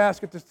little in the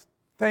basket to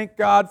thank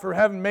God for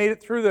having made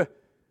it through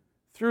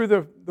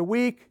the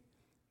week,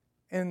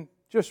 and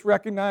just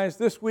recognize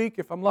this week,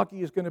 if I'm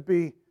lucky, is going to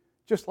be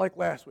just like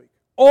last week?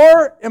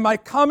 Or am I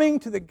coming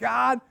to the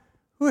God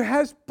who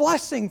has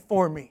blessing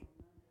for me?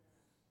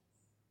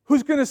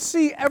 Who's going to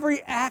see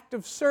every act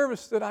of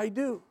service that I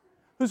do?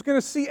 Who's going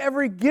to see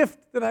every gift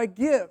that I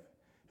give?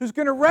 Who's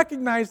going to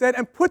recognize that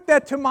and put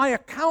that to my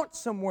account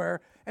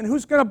somewhere? And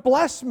who's going to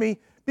bless me?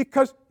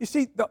 Because, you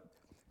see,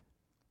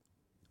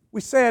 we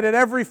say it at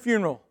every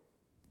funeral.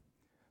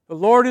 The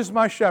Lord is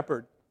my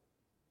shepherd.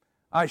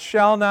 I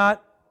shall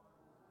not.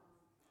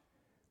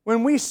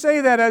 When we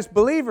say that as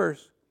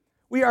believers,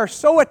 we are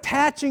so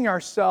attaching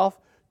ourselves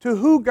to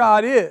who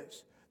God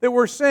is that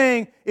we're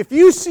saying, if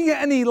you see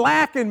any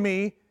lack in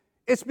me,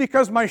 it's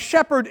because my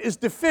shepherd is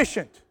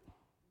deficient.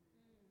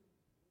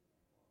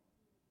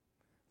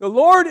 The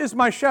Lord is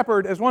my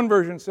shepherd, as one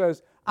version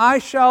says, I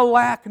shall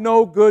lack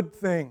no good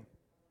thing.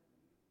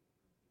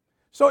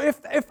 So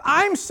if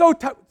I'm so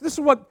this is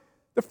what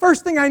the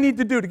first thing I need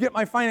to do to get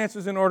my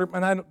finances in order,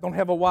 and I don't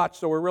have a watch,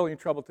 so we're really in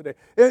trouble today.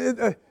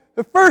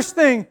 The first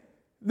thing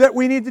that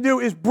we need to do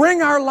is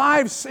bring our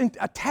lives and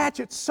attach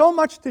it so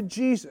much to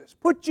Jesus.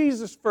 Put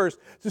Jesus first.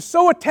 To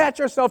so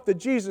attach ourselves to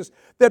Jesus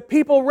that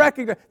people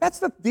recognize. That's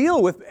the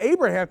deal with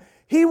Abraham.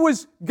 He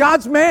was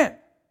God's man.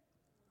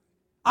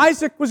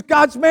 Isaac was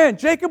God's man.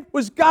 Jacob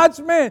was God's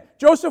man.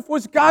 Joseph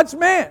was God's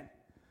man.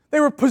 They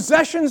were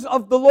possessions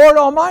of the Lord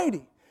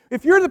Almighty.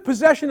 If you're the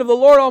possession of the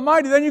Lord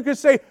Almighty, then you can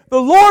say,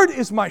 the Lord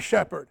is my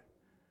shepherd.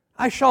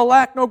 I shall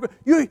lack no good.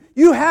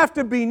 You have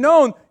to be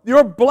known,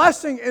 your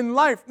blessing in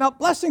life. Now,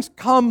 blessings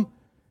come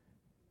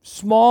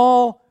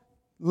small,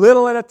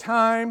 little at a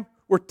time.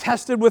 We're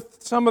tested with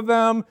some of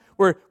them.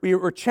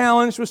 We're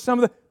challenged with some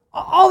of them.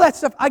 All that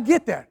stuff, I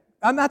get that.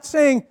 I'm not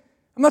saying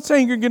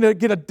you're going to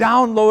get a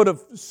download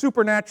of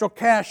supernatural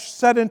cash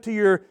set into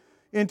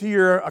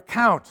your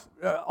account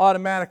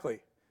automatically.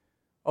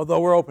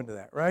 Although we're open to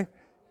that, right?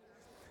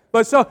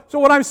 But so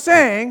what I'm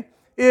saying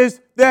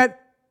is that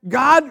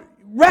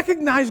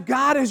recognize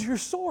God as your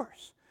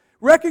source.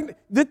 Recognize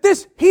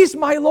that He's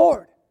my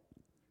Lord.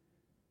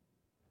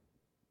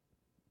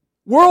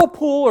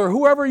 Whirlpool or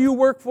whoever you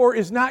work for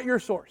is not your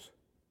source.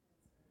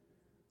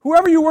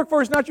 Whoever you work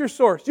for is not your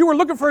source. You were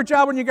looking for a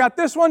job when you got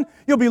this one,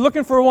 you'll be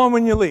looking for one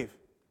when you leave.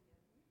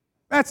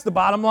 That's the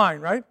bottom line,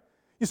 right?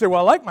 You say,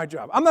 well, I like my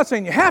job. I'm not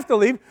saying you have to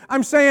leave.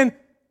 I'm saying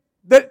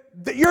that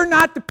you're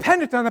not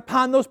dependent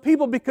upon those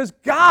people because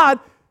God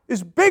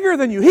is bigger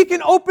than you. He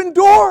can open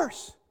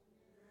doors.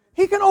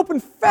 He can open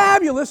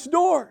fabulous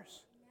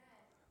doors.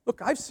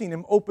 Look, I've seen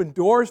Him open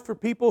doors for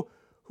people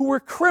who were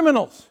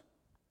criminals,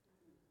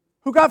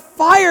 who got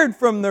fired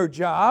from their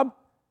job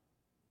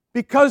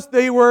because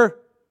they were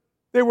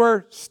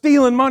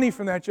stealing money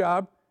from that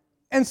job,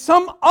 and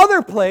some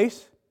other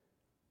place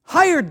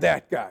hired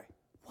that guy.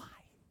 Why?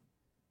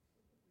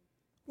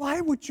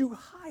 Why would you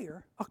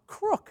hire a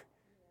crook?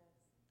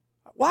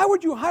 Why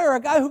would you hire a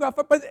guy who got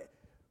fired?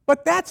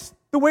 But that's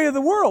the way of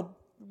the world.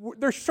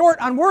 They're short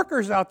on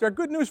workers out there.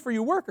 Good news for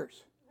you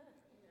workers.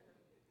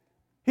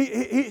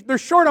 They're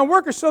short on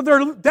workers, so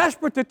they're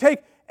desperate to take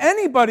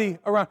anybody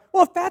around.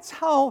 Well, if that's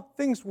how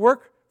things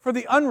work for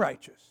the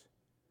unrighteous,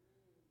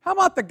 how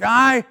about the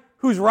guy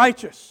who's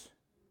righteous,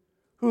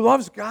 who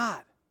loves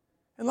God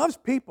and loves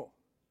people,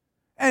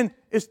 and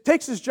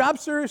takes his job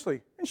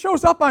seriously and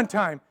shows up on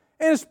time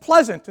and is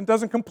pleasant and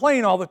doesn't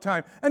complain all the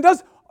time and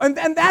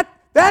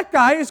that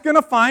guy is going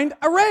to find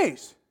a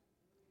raise,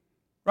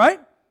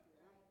 right?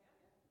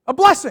 A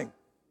blessing.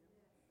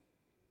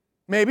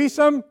 Maybe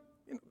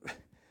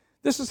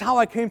this is how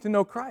I came to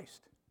know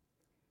Christ.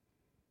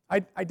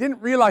 I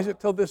didn't realize it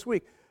till this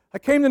week. I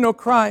came to know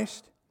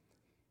Christ.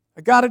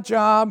 I got a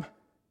job.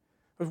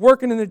 I was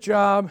working in a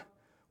job.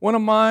 One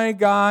of my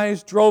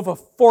guys drove a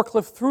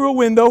forklift through a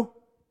window.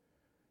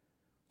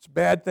 It's a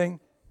bad thing.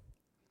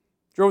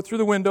 Drove through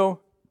the window,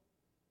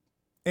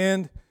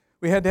 and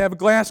we had to have a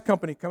glass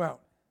company come out.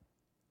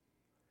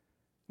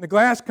 The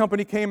glass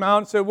company came out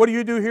and said, what do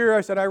you do here?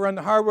 I said, I run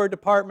the hardware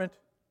department.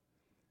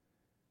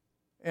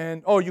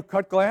 And, oh, you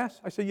cut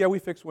glass? I said, yeah, we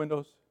fix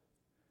windows.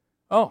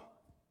 Oh,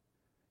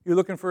 you're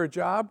looking for a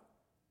job?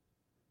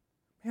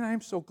 Man, I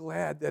am so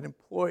glad that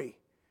employee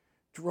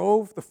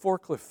drove the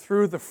forklift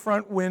through the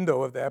front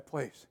window of that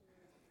place.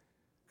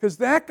 Because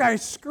that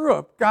guy's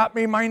screw-up got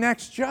me my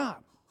next job,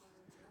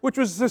 which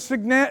was a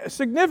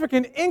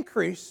significant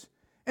increase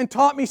and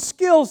taught me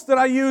skills that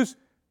I use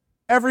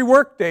every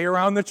workday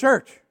around the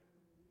church.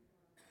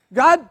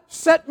 God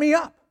set me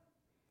up.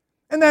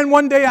 And then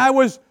one day I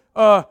was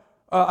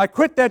I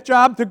quit that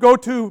job to go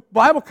to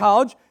Bible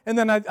college, and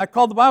then I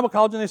called the Bible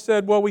college, and they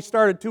said, well, we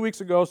started 2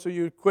 weeks ago, so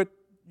you quit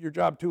your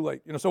job too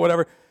late, so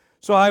whatever.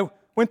 So I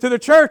went to the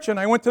church, and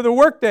I went to the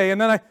workday, and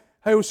then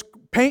I was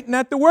painting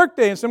at the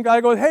workday, and some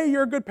guy goes, hey,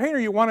 you're a good painter,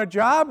 you want a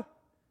job?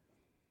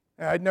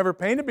 And I'd never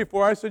painted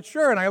before. I said,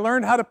 sure, and I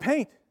learned how to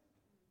paint.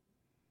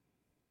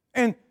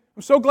 And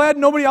I'm so glad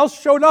nobody else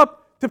showed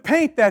up to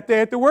paint that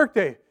day at the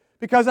workday,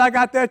 because I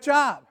got that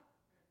job.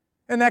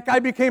 And that guy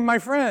became my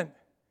friend.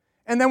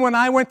 And then when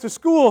I went to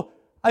school,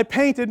 I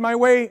painted my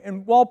way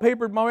and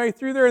wallpapered my way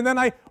through there. And then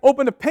I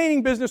opened a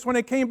painting business when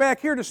I came back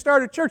here to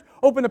start a church.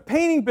 Opened a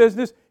painting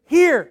business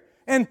here.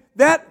 And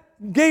that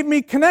gave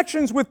me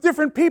connections with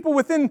different people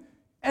within.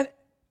 And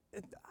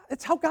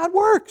it's how God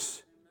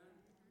works.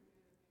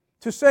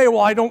 To say,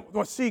 well, I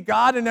don't see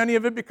God in any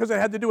of it because it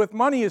had to do with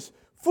money is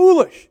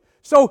foolish.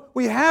 So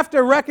we have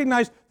to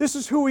recognize this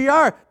is who we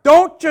are.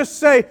 Don't just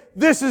say,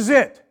 this is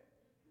it.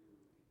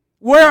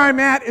 Where I'm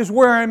at is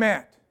where I'm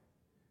at.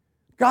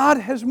 God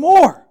has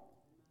more.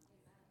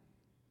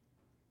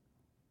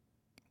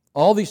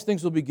 All these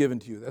things will be given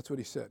to you. That's what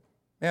he said.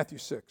 Matthew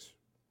 6.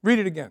 Read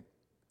it again.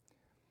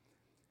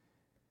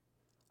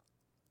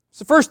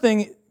 So the first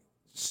thing,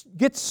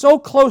 get so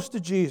close to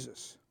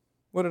Jesus.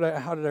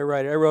 How did I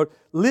write it? I wrote,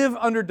 live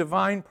under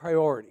divine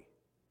priority.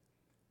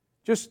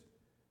 Just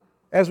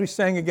as we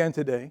sang again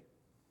today,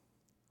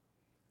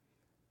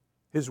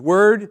 His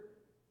Word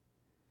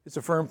is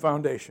a firm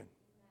foundation.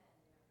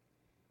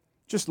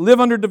 Just live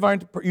under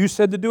divine. You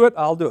said to do it,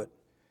 I'll do it.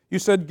 You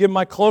said give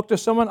my cloak to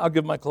someone, I'll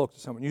give my cloak to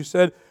someone. You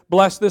said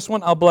bless this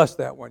one, I'll bless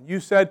that one. You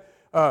said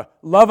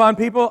love on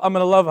people, I'm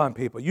going to love on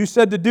people. You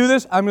said to do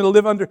this, I'm going to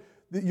live under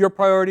your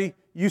priority.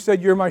 You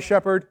said you're my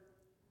shepherd.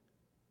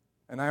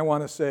 And I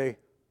want to say,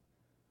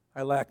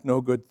 I lack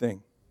no good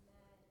thing.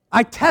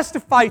 I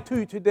testify to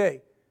you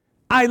today,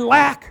 I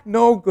lack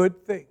no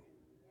good thing.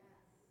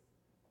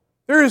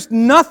 There is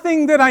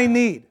nothing that I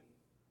need.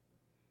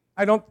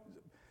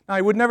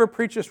 I would never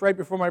preach this right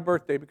before my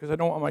birthday because I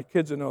don't want my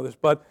kids to know this,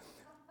 but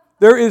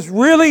there is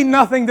really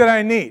nothing that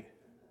I need.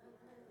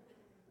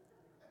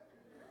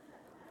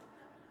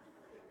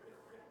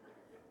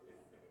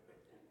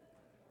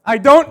 I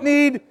don't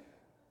need,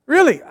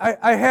 really,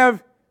 I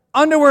have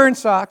underwear and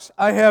socks,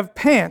 I have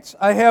pants,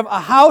 I have a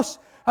house,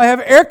 I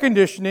have air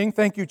conditioning.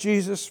 Thank you,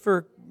 Jesus,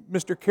 for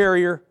Mr.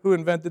 Carrier who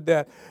invented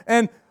that.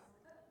 And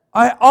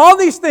all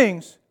these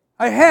things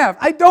I have.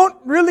 I don't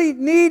really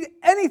need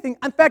anything.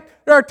 In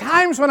fact, there are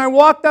times when I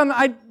walk down,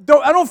 I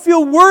don't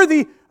feel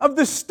worthy of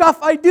the stuff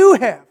I do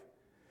have.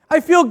 I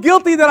feel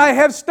guilty that I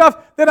have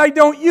stuff that I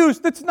don't use.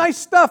 That's nice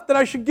stuff that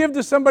I should give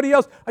to somebody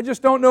else. I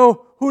just don't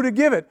know who to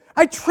give it.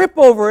 I trip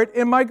over it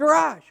in my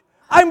garage.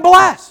 I'm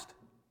blessed.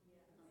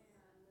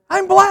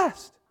 I'm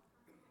blessed.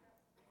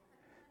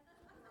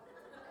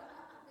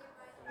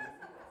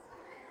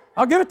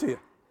 I'll give it to you.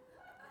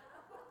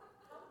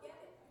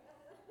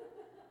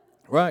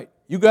 Right.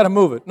 You got to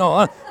move it.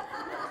 No,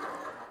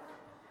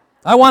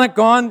 I want it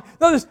gone.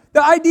 No,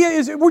 the idea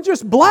is we're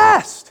just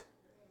blessed.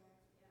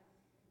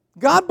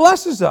 God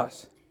blesses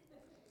us.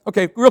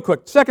 Okay, real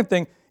quick. Second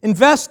thing,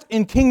 invest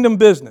in kingdom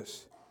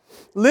business.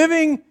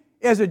 Living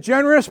as a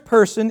generous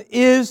person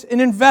is an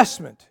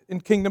investment in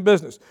kingdom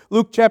business.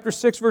 Luke chapter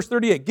 6, verse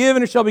 38. Give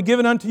and it shall be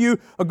given unto you,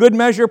 a good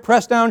measure,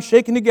 pressed down,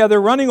 shaken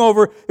together, running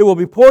over, it will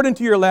be poured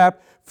into your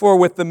lap, for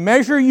with the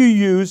measure you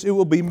use, it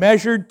will be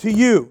measured to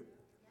you.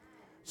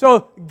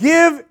 So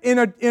give in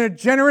a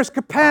generous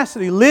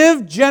capacity.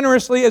 Live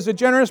generously as a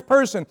generous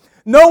person.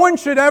 No one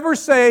should ever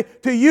say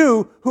to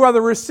you, who are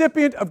the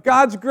recipient of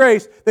God's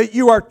grace, that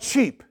you are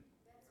cheap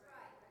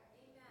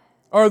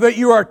or that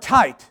you are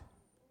tight.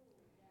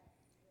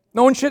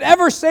 No one should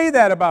ever say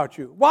that about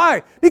you.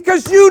 Why?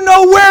 Because you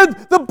know where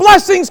the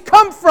blessings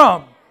come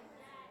from.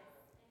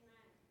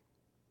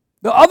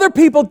 The other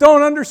people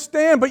don't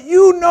understand, but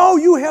you know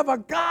you have a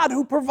God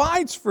who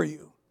provides for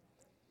you.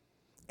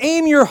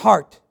 Aim your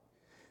heart.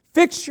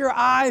 Fix your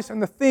eyes on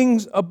the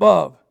things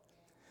above.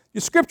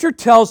 The Scripture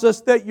tells us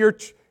that your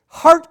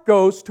heart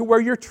goes to where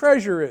your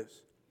treasure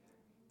is.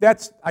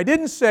 I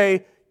didn't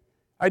say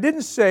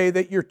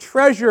that your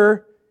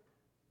treasure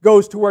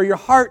goes to where your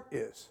heart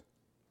is.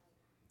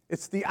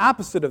 It's the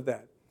opposite of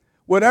that.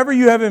 Whatever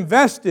you have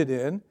invested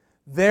in,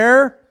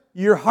 there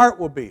your heart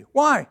will be.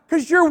 Why?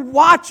 Because you're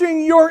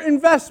watching your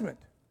investment.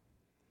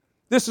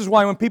 This is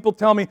why when people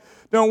tell me,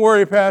 don't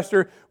worry,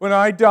 Pastor, when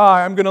I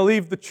die, I'm going to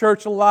leave the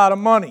church a lot of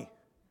money.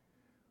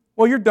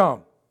 Well, you're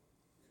dumb.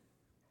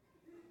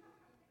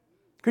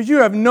 Because you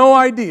have no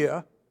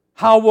idea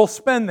how we'll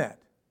spend that.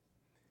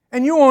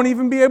 And you won't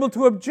even be able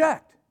to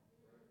object.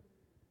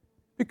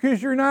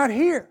 Because you're not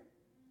here.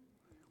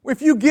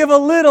 If you give a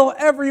little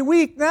every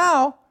week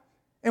now,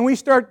 and we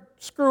start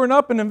screwing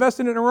up and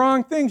investing in the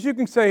wrong things, you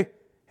can say,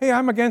 hey,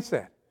 I'm against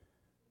that.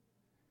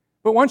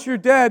 But once you're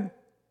dead,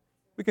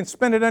 we can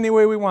spend it any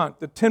way we want.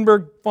 The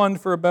Tinberg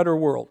Fund for a Better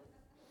World.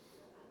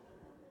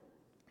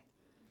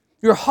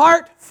 Your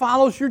heart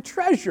follows your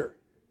treasure.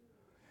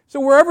 So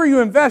wherever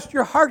you invest,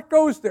 your heart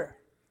goes there.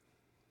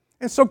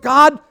 And so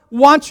God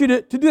wants you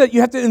to do that.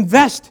 You have to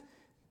invest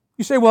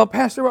You say, well,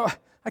 Pastor,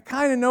 I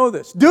kind of know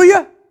this. Do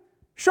you?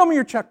 Show me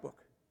your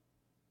checkbook.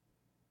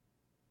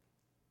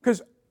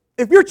 Because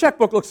if your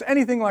checkbook looks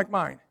anything like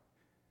mine,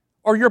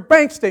 or your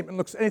bank statement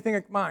looks anything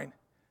like mine,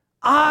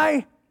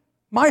 my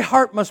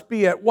heart must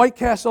be at White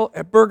Castle,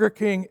 at Burger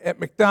King, at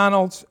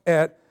McDonald's,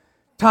 at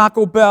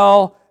Taco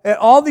Bell, at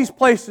all these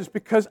places,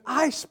 because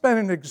I spend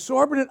an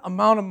exorbitant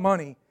amount of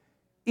money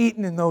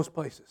eating in those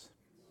places.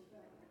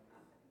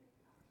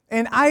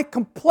 And I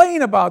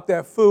complain about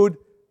that food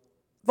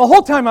the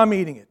whole time I'm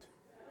eating it.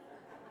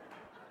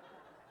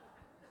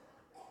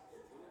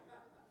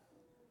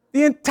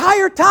 The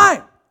entire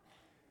time.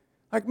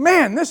 Like,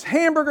 man, this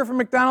hamburger from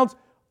McDonald's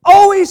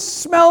always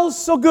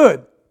smells so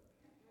good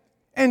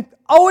and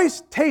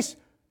always tastes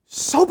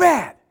so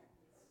bad.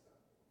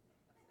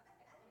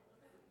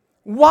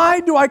 Why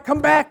do I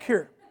come back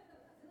here?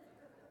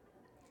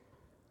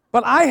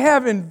 But I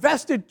have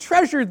invested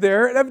treasure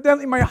there, and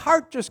evidently my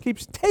heart just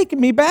keeps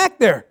taking me back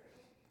there.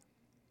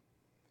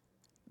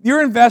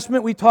 Your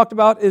investment, we talked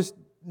about, is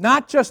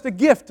not just a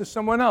gift to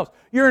someone else.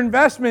 Your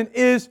investment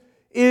is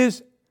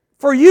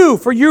for you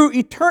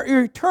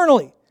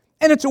eternally.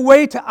 And it's a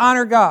way to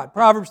honor God.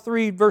 Proverbs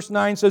 3, verse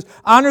 9 says,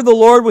 honor the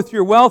Lord with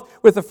your wealth,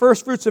 with the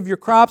first fruits of your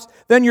crops.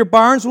 Then your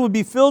barns will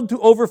be filled to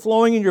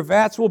overflowing, and your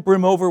vats will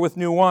brim over with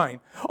new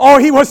wine. Oh,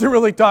 he wasn't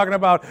really talking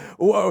about,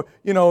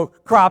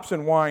 crops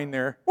and wine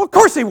there. Well, of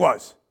course he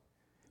was.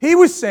 He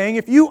was saying,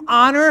 if you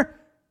honor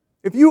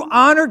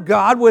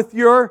God with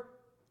your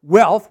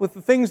wealth, with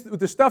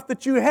the stuff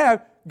that you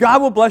have,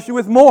 God will bless you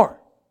with more.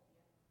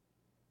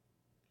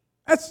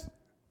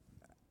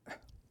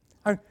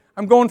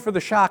 I'm going for the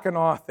shock and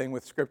awe thing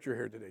with Scripture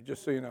here today,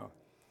 just so you know.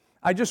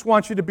 I just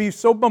want you to be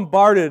so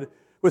bombarded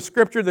with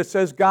Scripture that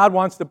says God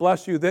wants to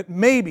bless you that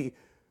maybe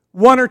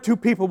one or two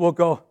people will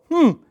go,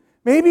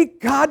 maybe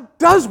God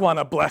does want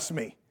to bless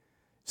me.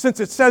 Since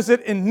it says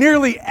it in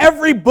nearly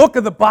every book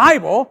of the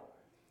Bible,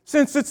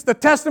 since it's the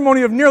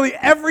testimony of nearly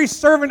every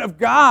servant of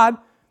God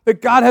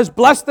that God has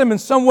blessed them in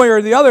some way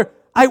or the other,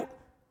 I'm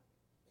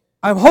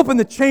hoping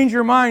to change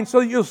your mind so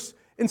that you'll,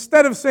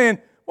 instead of saying,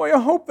 well, I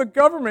hope the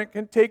government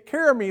can take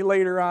care of me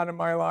later on in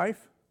my life,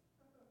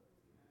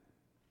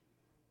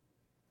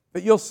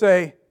 that you'll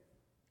say,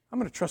 I'm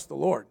going to trust the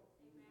Lord.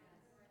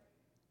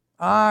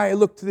 I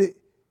look to the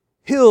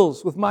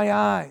hills with my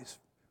eyes,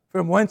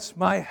 from whence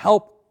my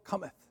help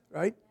cometh,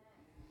 right?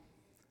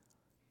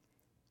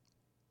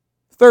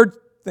 Third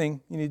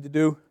thing you need to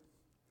do,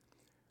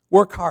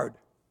 work hard.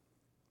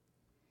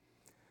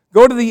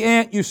 Go to the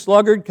ant, you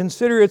sluggard,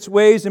 consider its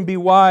ways and be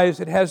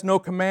wise. It has no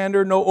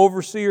commander, no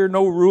overseer,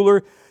 no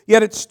ruler,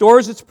 yet it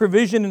stores its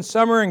provision in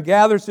summer and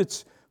gathers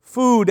its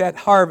food at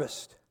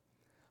harvest.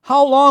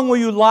 How long will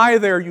you lie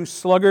there, you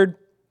sluggard?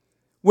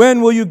 When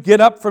will you get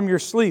up from your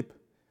sleep?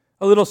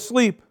 A little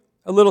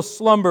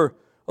slumber,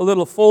 a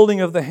little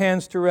folding of the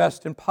hands to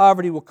rest, and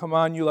poverty will come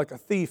on you like a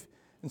thief,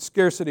 and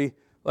scarcity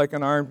like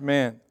an armed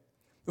man.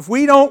 If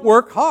we don't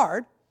work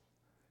hard,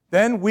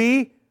 then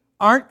we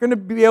aren't going to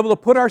be able to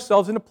put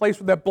ourselves in a place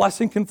where that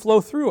blessing can flow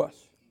through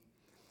us.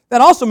 That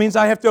also means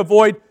I have to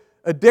avoid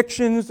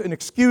addictions and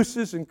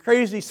excuses and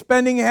crazy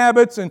spending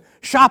habits and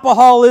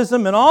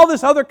shopaholism and all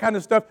this other kind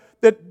of stuff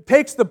that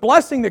takes the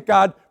blessing that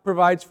God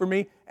provides for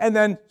me and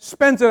then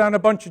spends it on a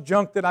bunch of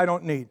junk that I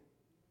don't need.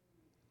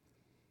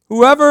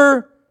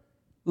 Whoever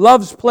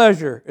loves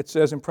pleasure, it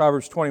says in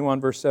Proverbs 21,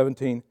 verse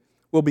 17,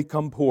 will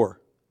become poor.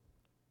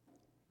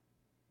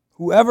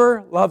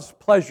 Whoever loves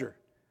pleasure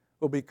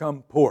will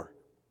become poor.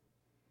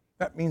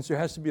 That means there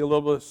has to be a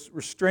little bit of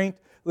restraint,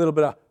 a little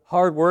bit of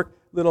hard work,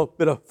 a little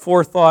bit of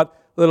forethought,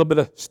 a little bit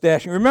of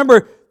stashing.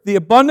 Remember, the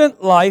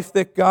abundant life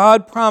that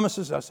God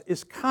promises us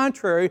is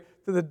contrary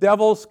to the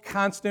devil's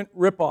constant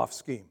rip-off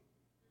scheme.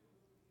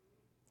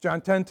 John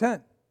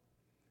 10:10.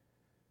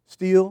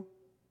 Steal,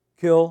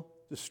 kill,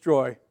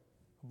 destroy,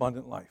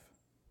 abundant life.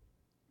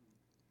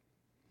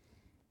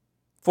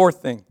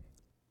 Fourth thing,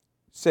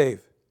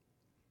 save.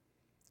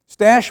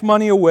 Stash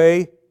money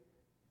away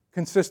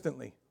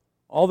consistently,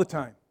 all the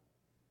time.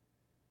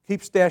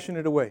 Keep stashing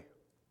it away.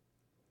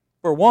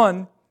 For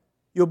one,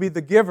 you'll be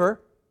the giver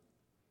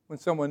when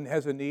someone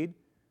has a need.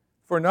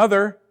 For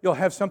another, you'll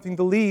have something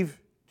to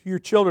leave to your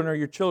children or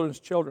your children's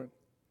children.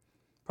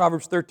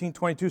 Proverbs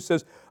 13:22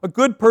 says, a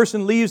good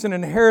person leaves an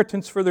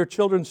inheritance for their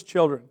children's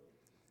children,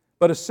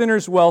 but a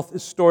sinner's wealth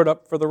is stored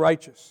up for the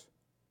righteous.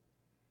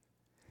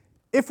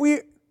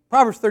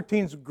 Proverbs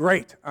 13 is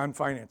great on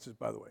finances,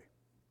 by the way.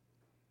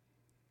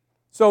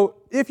 So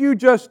if you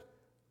just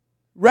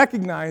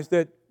recognize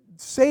that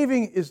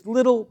saving is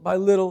little by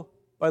little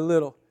by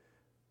little,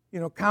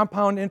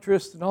 compound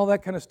interest and all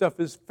that kind of stuff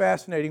is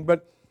fascinating,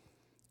 but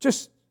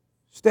just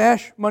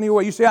stash money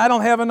away. You say, I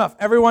don't have enough.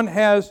 Everyone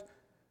has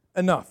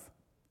enough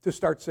to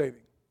start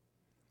saving.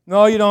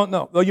 No, you don't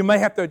know. Though you may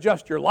have to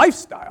adjust your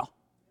lifestyle,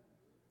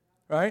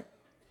 right?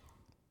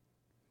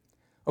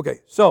 Okay,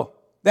 so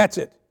that's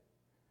it.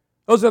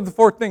 Those are the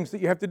four things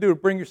that you have to do to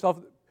bring yourself,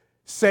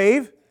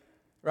 save,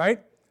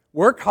 right?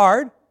 Work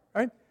hard,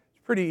 right?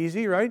 It's pretty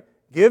easy, right?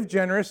 give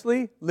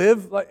generously,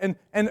 live, and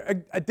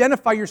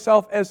identify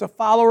yourself as a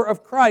follower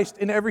of Christ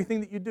in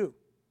everything that you do.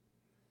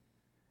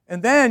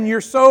 And then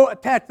you're so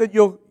attached that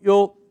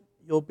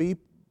you'll be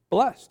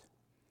blessed.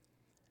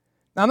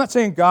 Now, I'm not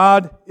saying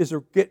God is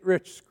a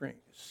get-rich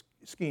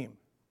scheme.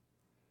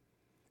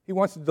 He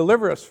wants to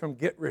deliver us from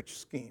get-rich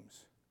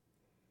schemes.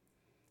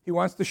 He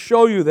wants to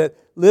show you that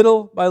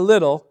little by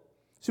little,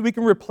 so we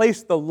can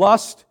replace the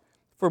lust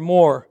for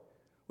more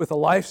with a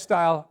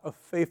lifestyle of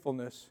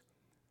faithfulness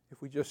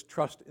if we just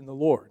trust in the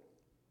Lord.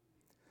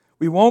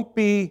 We won't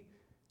be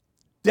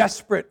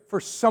desperate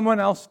for someone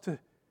else to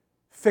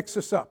fix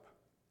us up.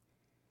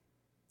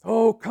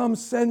 Oh, come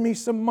send me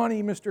some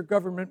money, Mr.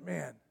 Government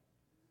Man.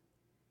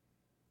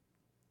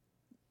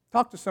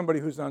 Talk to somebody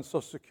who's on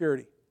Social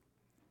Security.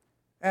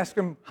 Ask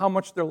them how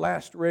much their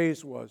last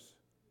raise was.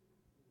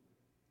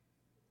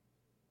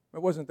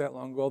 It wasn't that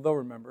long ago. They'll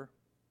remember.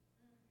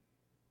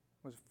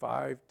 It was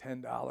 $5,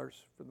 $10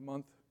 for the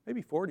month,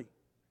 maybe $40.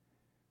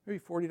 Maybe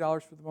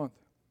 $40 for the month.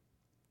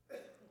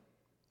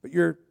 But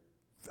you're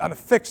on a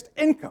fixed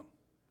income,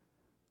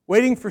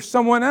 waiting for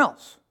someone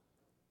else,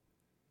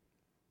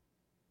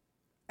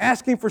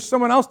 asking for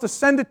someone else to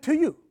send it to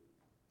you.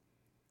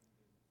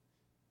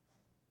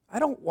 I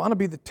don't want to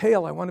be the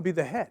tail, I want to be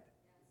the head.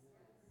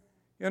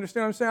 You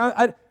understand what I'm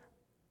saying?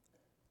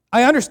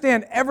 I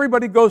understand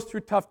everybody goes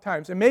through tough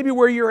times, and maybe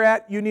where you're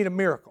at, you need a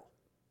miracle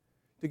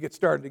to get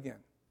started again.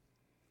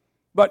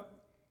 But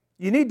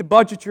you need to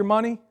budget your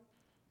money.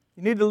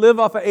 You need to live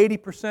off of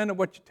 80% of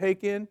what you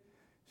take in.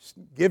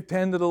 Give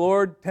 10 to the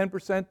Lord,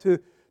 10% to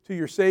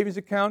your savings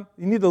account.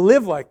 You need to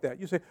live like that.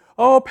 You say,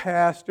 oh,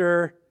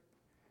 Pastor,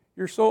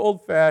 you're so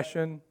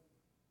old-fashioned.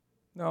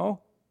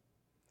 No,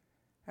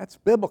 that's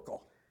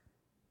biblical.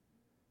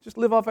 Just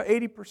live off of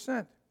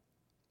 80%.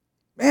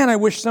 Man, I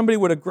wish somebody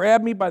would have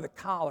grabbed me by the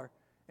collar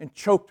and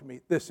choked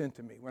this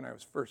into me when I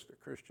was first a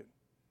Christian.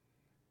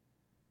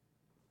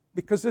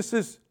 Because this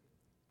is,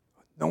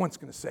 no one's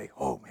going to say,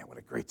 oh man, what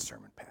a great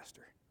sermon,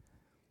 Pastor.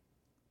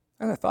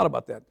 And I thought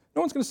about that.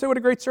 No one's going to say, what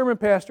a great sermon,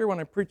 Pastor, when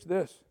I preach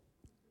this.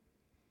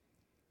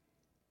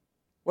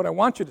 What I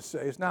want you to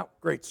say is not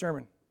great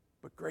sermon,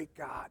 but great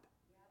God.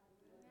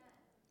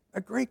 A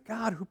great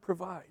God who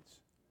provides,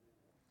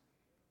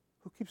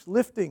 who keeps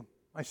lifting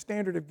my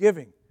standard of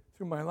giving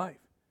through my life,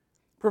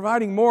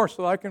 providing more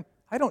so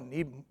I don't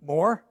need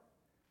more.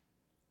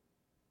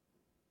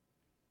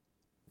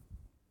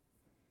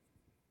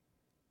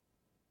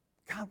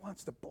 God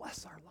wants to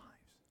bless our lives.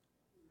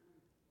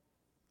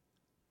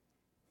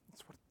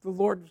 That's what the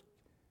Lord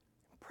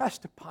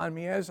impressed upon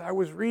me as I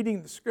was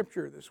reading the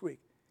scripture this week.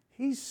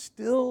 He's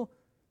still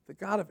the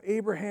God of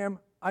Abraham,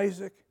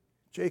 Isaac,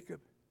 Jacob,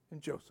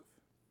 and Joseph.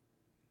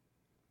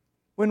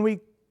 When we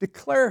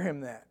declare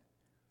him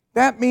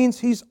that means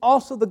he's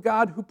also the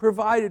God who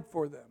provided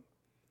for them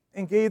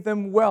and gave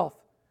them wealth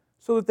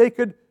so that they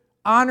could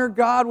honor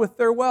God with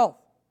their wealth,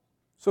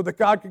 so that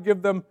God could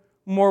give them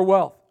more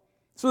wealth,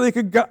 so they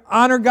could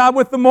honor God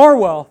with the more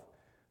wealth,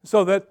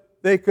 so that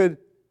they could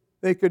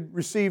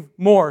receive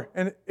more.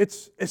 And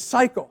it's a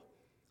cycle.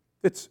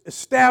 It's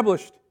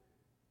established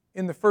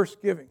in the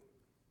first giving.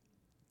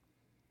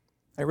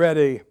 I read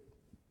a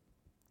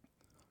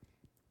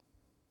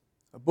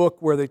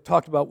book where they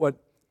talked about what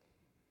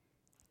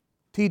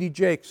T.D.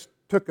 Jakes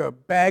took a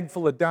bag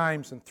full of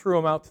dimes and threw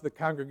them out to the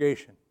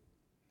congregation.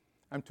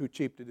 I'm too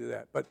cheap to do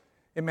that, but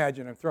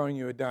imagine I'm throwing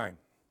you a dime.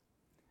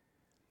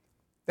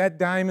 That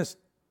dime is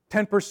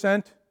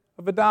 10%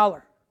 of a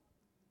dollar.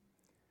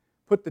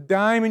 Put the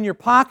dime in your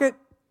pocket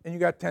and you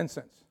got 10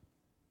 cents.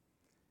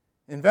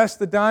 Invest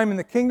the dime in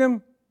the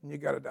kingdom and you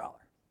got $1.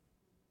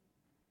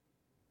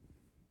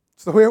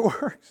 It's the way it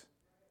works.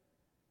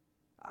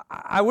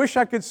 I wish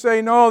I could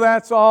say, no,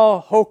 that's all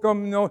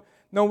hokum, no,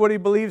 nobody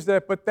believes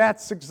that, but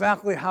that's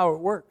exactly how it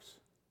works.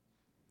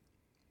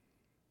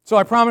 So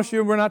I promise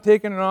you we're not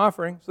taking an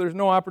offering, so there's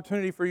no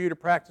opportunity for you to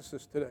practice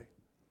this today.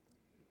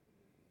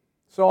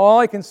 So all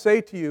I can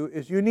say to you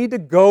is you need to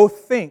go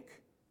think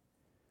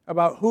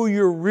about who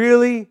you're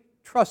really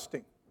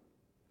trusting.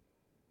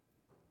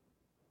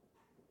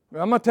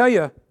 I'm going to tell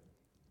you,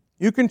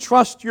 you can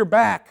trust your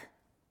back,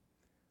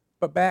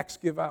 but backs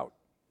give out.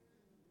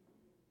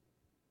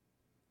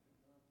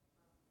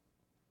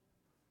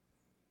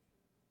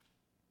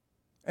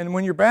 And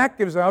when your back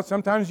gives out,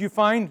 sometimes you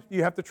find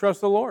you have to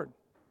trust the Lord.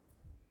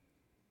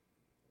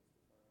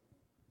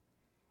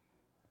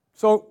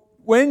 So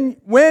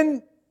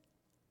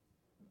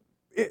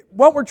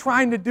what we're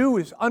trying to do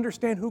is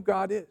understand who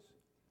God is.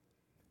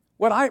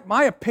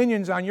 My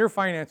opinions on your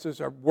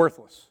finances are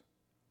worthless.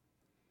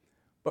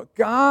 But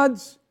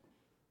the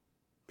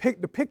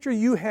picture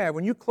you have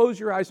when you close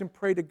your eyes and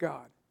pray to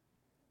God,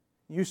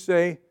 you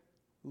say,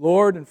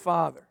 Lord and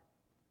Father,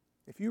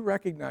 if you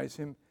recognize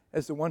him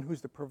as the one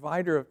who's the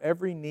provider of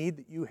every need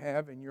that you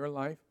have in your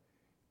life,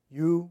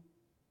 you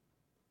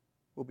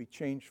will be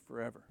changed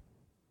forever.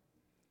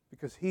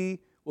 Because he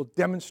will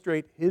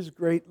demonstrate his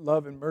great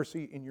love and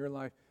mercy in your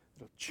life.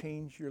 It'll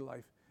change your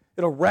life.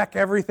 It'll wreck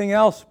everything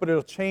else, but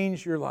it'll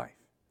change your life.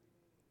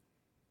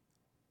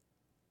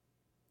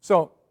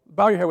 So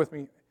bow your head with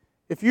me.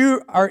 If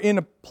you are in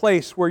a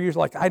place where you're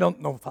like, I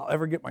don't know if I'll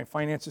ever get my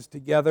finances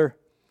together,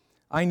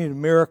 I need a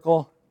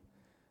miracle,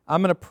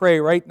 I'm going to pray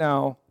right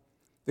now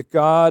that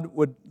God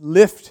would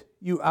lift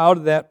you out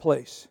of that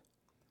place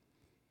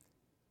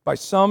by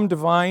some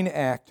divine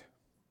act,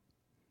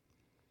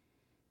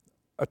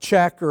 a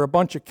check or a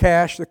bunch of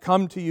cash that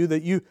come to you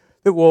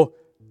that will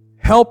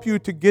help you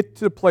to get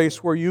to the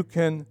place where you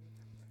can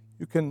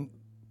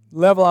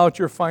level out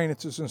your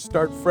finances and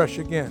start fresh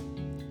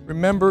again.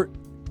 Remember,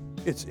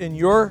 it's in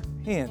your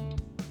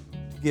hand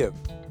to give.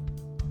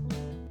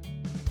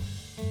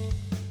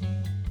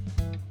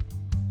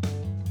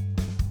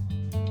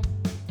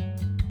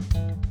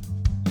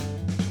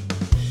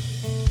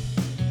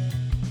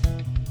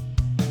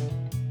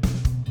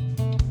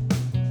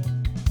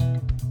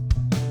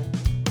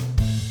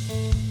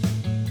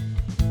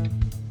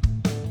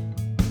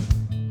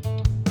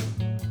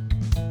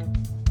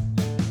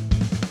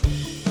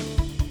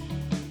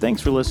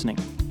 Thanks for listening.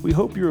 We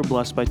hope you were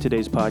blessed by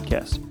today's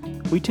podcast.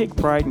 We take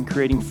pride in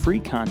creating free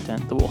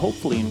content that will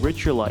hopefully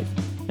enrich your life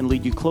and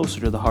lead you closer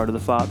to the heart of the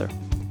Father.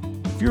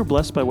 If you were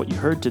blessed by what you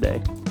heard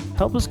today,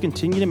 help us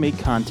continue to make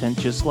content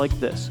just like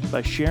this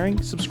by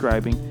sharing,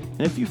 subscribing,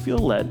 and if you feel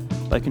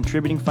led, by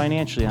contributing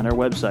financially on our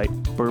website,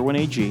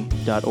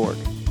 berwynag.org.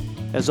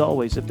 As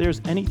always, if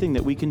there's anything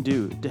that we can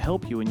do to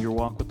help you in your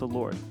walk with the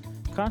Lord,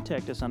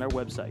 contact us on our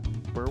website,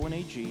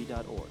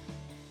 berwynag.org,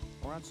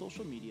 or on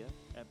social media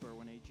at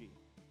berwynag.